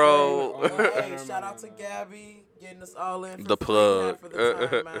 popcorn, I bro. swear, Hey, Spend our shout out money to on Gabby getting us all in for The free plug. for the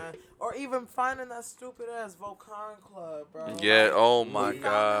time, man. Or even finding that stupid ass Volcan Club, bro. Yeah, Like, oh we my found that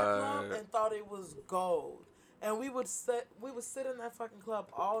club God. and thought it was gold, and we would sit in that fucking club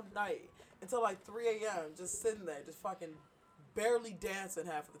all night until like 3 a.m. just sitting there, just fucking barely dancing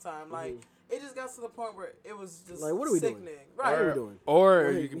half of the time. Like it just got to the point where it was just Like, what are we doing? sickening. What are Right. we doing?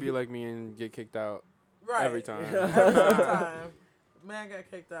 Or you could be like me and get kicked out Right. every time. Every time. Man got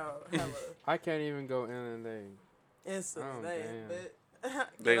kicked out. Hella. I can't even go in and they. Instantly. Oh, they damn.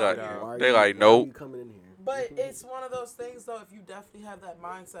 They get like, out here. Why are they you- like, why are nope. you coming in here? But it's one of those things, though, if you definitely have that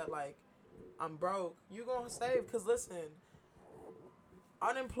mindset, like, I'm broke, you going to save. Because, listen,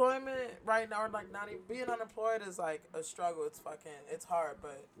 unemployment right now, or, like, not even being unemployed is, like, a struggle. It's hard.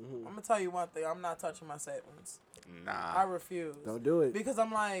 But I'm going to tell you one thing. I'm not touching my savings. I Nah. refuse. Don't do it. Because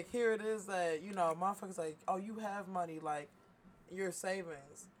I'm like, here it is that, you know, motherfuckers like, oh, you have money, like, your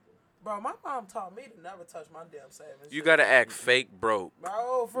savings. Bro, my mom taught me to never touch my damn savings. You gotta act fake broke.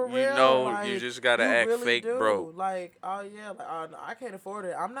 Bro, for You real. know, like, you just gotta you act really fake do. broke. Like, oh yeah, like, oh, no, I can't afford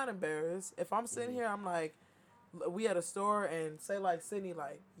it. I'm not embarrassed. If I'm sitting here, I'm like, we at a store and say like Sydney,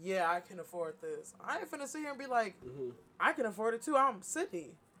 like, yeah, I can afford this. I ain't finna sit here and be like, I can afford it too. I'm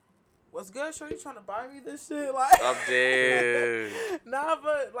Sydney. What's good, Sure, you trying to buy me this shit? Like, I'm dead. nah,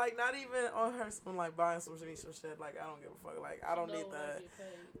 but like, not even on her some like buying some shit. Like, I don't give a fuck. Like, I don't need that.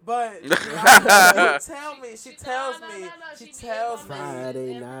 But she tell me. She tells me. She tells me.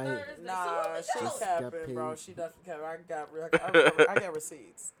 Friday night. Nah, she Just capping, got bro. paid. She definitely capping. I got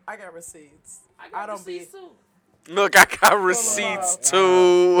receipts. I got receipts. I don't be. Look, I got receipts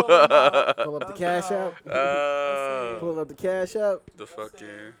too. Pull 'em up. Pull up the Let's cash go. out. Uh, Pull up the cash out. the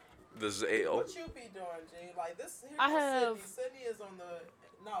fucking the ZAO. What you be doing, G? Like this. Here I goes have- Sydney is on the.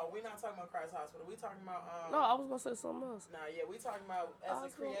 No, we're not talking about Christ Hospital. We talking about. No, I was gonna say something else. Nah, yeah, we talking about I as a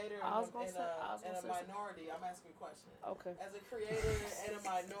was gonna- creator I was and gonna a, say- I was and gonna a say minority. I'm asking you a question. Okay. As a creator and a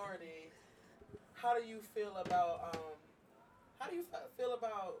minority, how do you feel about feel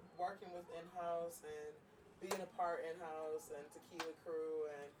about working with in-house and being a part in-house and Tequila Crew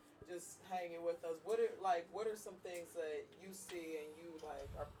and just hanging with us? What are some things that you see and you like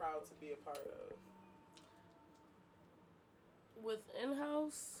are proud to be a part of? With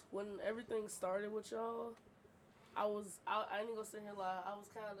in-house, when everything started with y'all, I ain't gonna sit here and lie. I was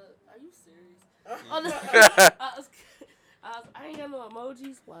kind of. Are you serious? Oh, no. I ain't got no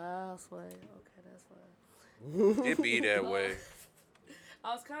emojis. Wow, sway. Okay, that's fine. It be that way.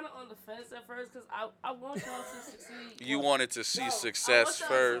 I was kind of on the fence at first because I want y'all to succeed. You wanted to see No, success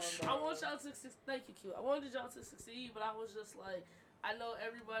first. I want y'all to succeed. Thank you, Q. I wanted y'all to succeed, but I was just like, I know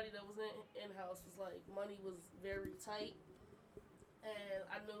everybody that was in-house was like, money was very tight. And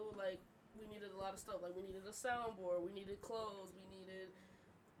I knew, like, we needed a lot of stuff. Like, we needed a soundboard. We needed clothes. We needed,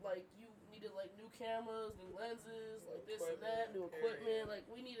 like, new cameras, new lenses, like this and that, new equipment. Like,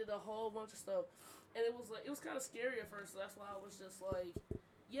 we needed a whole bunch of stuff. And it was kind of scary at first. So that's why I was just like,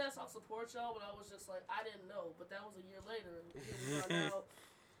 yes, I'll support y'all. But I was just like, I didn't know. But that was a year later. And here we are now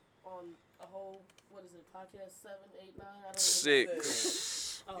on a whole, what is it, podcast 7, 8, 9? I don't even know.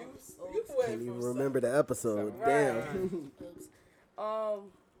 6. Oh, You oops. went Can't even from remember the episode. Right. Damn. Oops.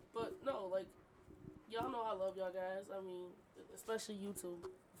 But no, like, y'all know I love y'all guys. I mean, especially you two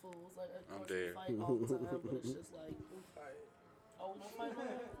fools. Like, of I'm course we dead. fight all the time, but it's just like, oh, we don't fight no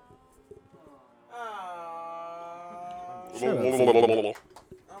more? Aww.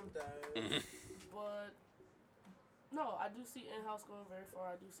 I'm done. But no, I do see in-house going very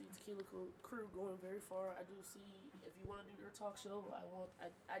far. I do see Tequila Crew going very far. I do see, if you want to do your talk show,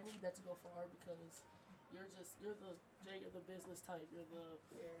 I need that to go far because you're the Jay, you're the business type. You're the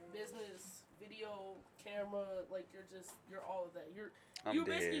business video camera. Like you're all of that. You're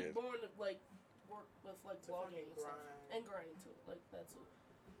basically dead. born to like work with like blogging and stuff. grind. And grind too. Like that too.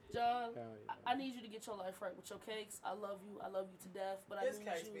 John, Hell yeah. I need you to get your life right with your cakes. I love you to death. But His I need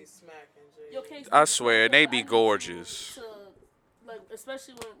cakes you. be smacking, G. Your cakes I be swear, smacking, they but be I need you gorgeous. To, like,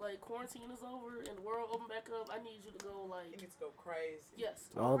 especially when like quarantine is over and the world open back up, I need you to go He like needs to go crazy. yes.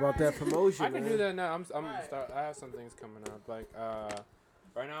 All about that promotion, I can man. do that now. Right. I have some things coming up. Like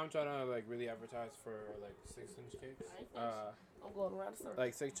right now, I'm trying to like really advertise for like 6-inch cakes. I ain't finished. I'm going around the circle.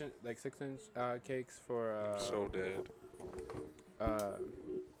 Like 6-inch cakes for So dead.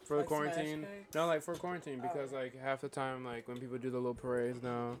 for Like the quarantine. smash cakes? No, like for quarantine because like half the time like when people do the little parades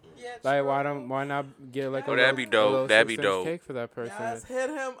now, Yeah, like true. why not get like Oh, a that'd little, be dope. a little That'd be 6-inch dope. cake for that person? Yes, hit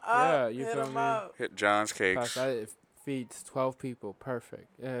him up. Yeah, you hit feel him me? up. Hit John's Plus, cakes. that feeds 12 people. Perfect.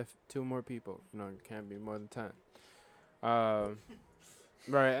 If 2 more people, it can't be more than 10.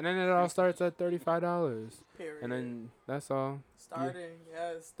 Right, and then it all starts at $35, Period. and then that's all. Starting,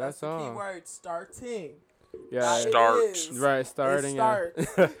 yes. That's the all. key word. Starting. Yeah, It Start. is. right. Starting. It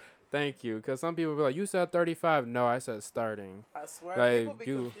starts. Thank you, because some people be like, "You said 35." No, I said starting. I swear, Like, people be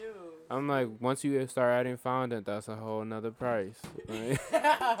you- confused. I'm like, once you start adding fondant, that's a whole nother price. Like,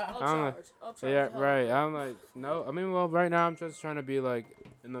 I'm like, Upcharge. yeah, the hell right. out I'm like, no. I mean, well, right now I'm just trying to be like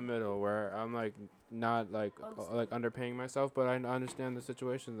in the middle where I'm like not like underpaying myself, but I understand the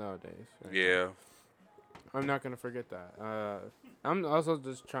situation nowadays. Right? Yeah. I'm not gonna forget that. I'm also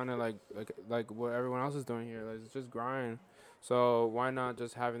just trying to like what everyone else is doing here. Like, just grind. So why not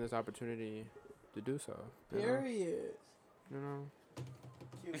just having this opportunity to do so? You know? Period. You know?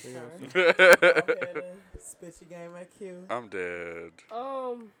 Cute Yeah. turn. Okay, then. Spit your game at Q. I'm dead.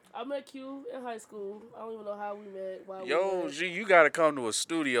 I met Q in high school. I don't even know how we met. Why we Yo, met. G, you gotta come to a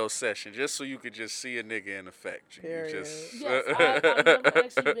studio session just so you could just see a nigga in effect. G. You Period. just Yes, I've never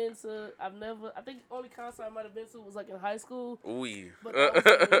actually been to. I think the only concert I might have been to was like in high school. Ooh. But that was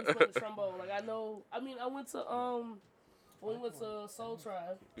like when we was playing the trombone. Like I know. I mean, I went to when we went to Soul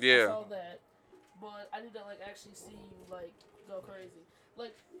Tribe. Yeah. I saw that, but I need to like actually see you like go crazy.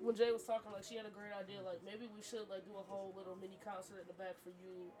 Like when Jay was talking, like she had a great idea. Like maybe we should like do a whole little mini concert in the back for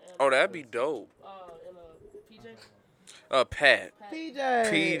you. And, Oh, that'd be dope. In a PJ. Pat. PJ.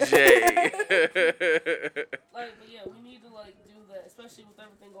 PJ. Like, but yeah, we need to like do that, especially with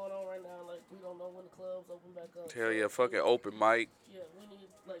everything going on right now. Like we don't know when the clubs open back up. Hell yeah, fucking open mic. Yeah, we need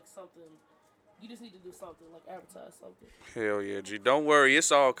like something. You just need to do something, like advertise something. Hell yeah, G. Don't worry,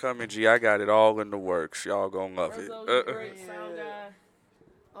 it's all coming, G. I got it all in the works. Y'all gonna love it. Rizzo, you're a great sound guy.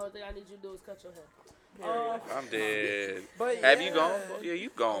 Only thing I need you to do is cut your hair. I'm dead. But Have yeah. you gone? Yeah, you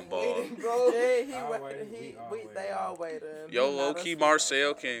gone, ball. Yeah, I'll wait. they all waiting. Yo, He low not key, us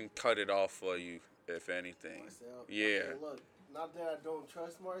Marcel can cut it off for you, if anything. Marcel. Yeah. Okay, look, not that I don't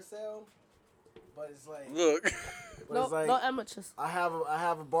trust Marcel, but it's like, Look, but it's like No amateurs. I have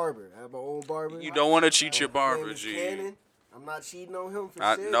a barber. I have my own barber. you don't want to cheat your His barber, name is G. Cannon. I'm not cheating on him for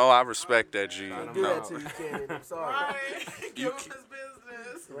I shit. no, I respect that, G. Don't I'm do not. that to you, Cannon. I'm sorry. Right. Give him ca- his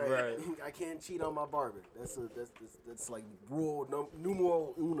business. Right. I can't cheat on my barber. That's like rule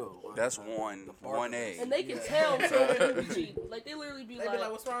numero uno. That's one, The barber. 1A. And they can tell too when you be cheating. Like they literally be They like, be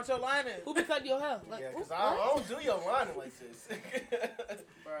like, what's wrong with your lining? "Who be cutting your hair?" Like, Yeah, because "Who- I what?" don't do your lining like this.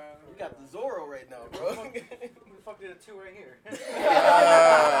 Bro. We got the Zorro right now, bro. Who the fuck did a 2 right here?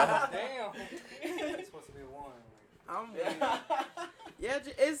 Damn. It's supposed to be a 1. I'm yeah,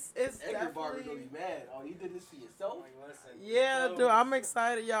 it's Edgar barber gonna definitely. be mad. Oh, you did this for yourself? Like, listen. Yeah, dude, I'm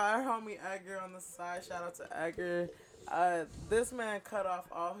excited, y'all. Our homie Edgar on the side. Shout out to Edgar. This man cut off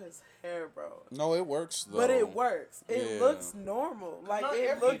all his hair, bro. No, it works though. But it works. It Yeah. looks normal. Like Not it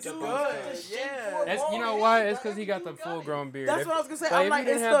every looks dude good. is just Yeah. It's, you know why? It's because he got the full grown beard. That's If- what I was gonna say. like, I'm if like,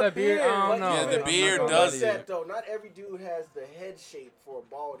 he it's didn't have the that beard, I beard. don't know. Yeah, the I'm beard not gonna does lie Like to you. that though. Not every dude has the head shape for a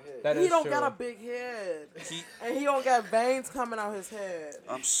bald head. That He is don't true. got a big head, He- and he don't got veins coming out his head.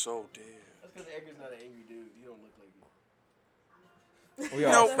 I'm so dead. That's because Edgar's not an angry dude. You don't look like We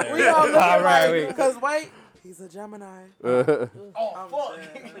No, all we stare. We all look All right, like wait. because wait, he's a Gemini. Oh I'm fuck!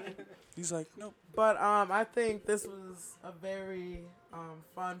 dead. He's like, nope. But I think this was a very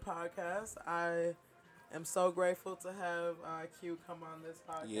fun podcast. I am so grateful to have Q come on this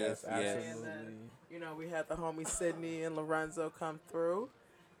podcast. Yes, and yes. Absolutely. you know, we had the homie Sydney and Lorenzo come through.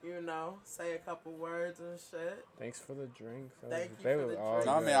 You know, say a couple words and shit. Thanks for the drinks. Thank you They for were the all drinks.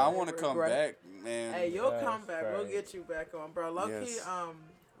 Nah, good. man, I They want to were come great. back, man. Hey, you'll That's come back. We'll right. get you back on, bro. Low key, Yes.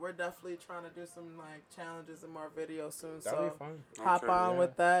 we're definitely trying to do some like challenges and more videos soon. That'd so be fun. hop Okay. on Yeah.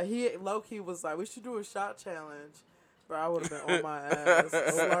 with that. He low key was like, we should do a shot challenge. Bro, I would have been on my ass.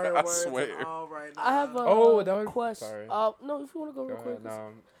 Slurred I words swear. and all right now. I have a Oh, that would- question. sorry. No, if you want to go Go real quick. ahead.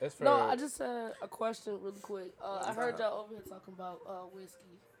 No, it's for. No, I just had a question really quick. I heard y'all over here talking about whiskey,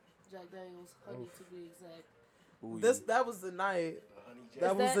 Jack Daniels, honey to be exact. Ooh, That was the night. Honey Jack.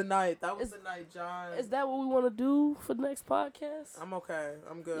 That was that- the night. That was is- the night, John. Is that what we want to do for the next podcast? I'm okay.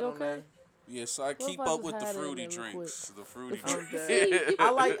 I'm good You on okay? yeah, so I keep if I up just with the had it in fruity there real drinks. The fruity that. I'm drinks. dead. I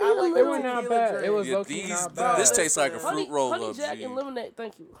like It the It was not tequila bad. drink. It was Yeah, low key these, not bro, bad. this tastes like a listen. fruit roll Honey up, Jack G. and lemonade.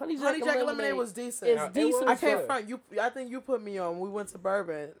 Thank you. Honey Jack, Honey and Jack and lemonade lemonade was decent. It's it decent. was I can't good. front you. I think you put me on. We went to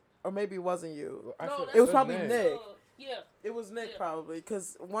Bourbon, or maybe it wasn't you. I No, feel- that's It was probably Nick. Yeah. It was Nick Yeah. probably,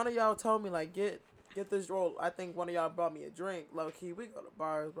 because one of y'all told me like get this roll. I think one of y'all brought me a drink. Low key, we go to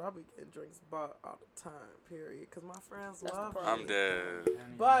bars, but I be getting drinks bought all the time. Period. Because my friends That's the love problem. I'm dead.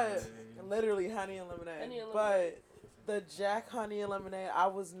 But literally honey and lemonade. Honey and But the Jack honey and lemonade, I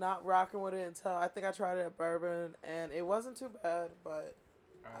was not rocking with it until I think I tried it at Bourbon, and it wasn't too bad. But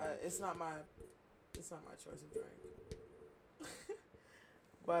it's not my choice of drink.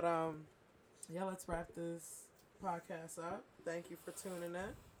 But yeah, let's wrap this podcast up. Thank you for tuning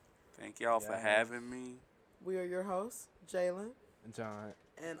in. Thank y'all for Yes. having me. We are your hosts, Jalen John.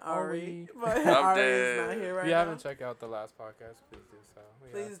 and Ari. Ari. But I'm Ari dead. is not here If right you now. haven't checked out the last podcast, please do so.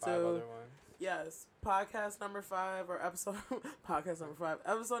 We have Please 5 do. other ones. Yes, podcast number 5 or episode podcast number 5.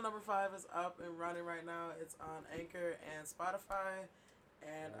 Episode number 5 is up and running right now. It's on Anchor and Spotify.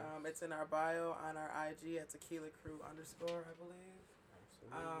 And it's in our bio on our IG at Tequila Crew _ I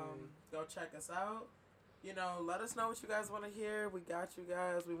believe. Go check us out. You know, let us know what you guys want to hear. We got you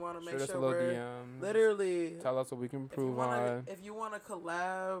guys. We want to make sure we're DMs. literally. Tell us what we can improve on. If you want to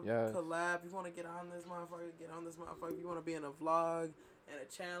collab, Yes. collab. If you want to get on this motherfucker, get on this motherfucker. If you want to be in a vlog and a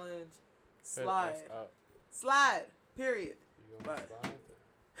challenge, slide. Slide. Period. But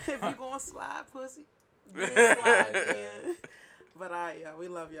if you gonna slide, pussy, you slide, man. But yeah, we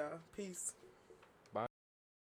love y'all. Peace.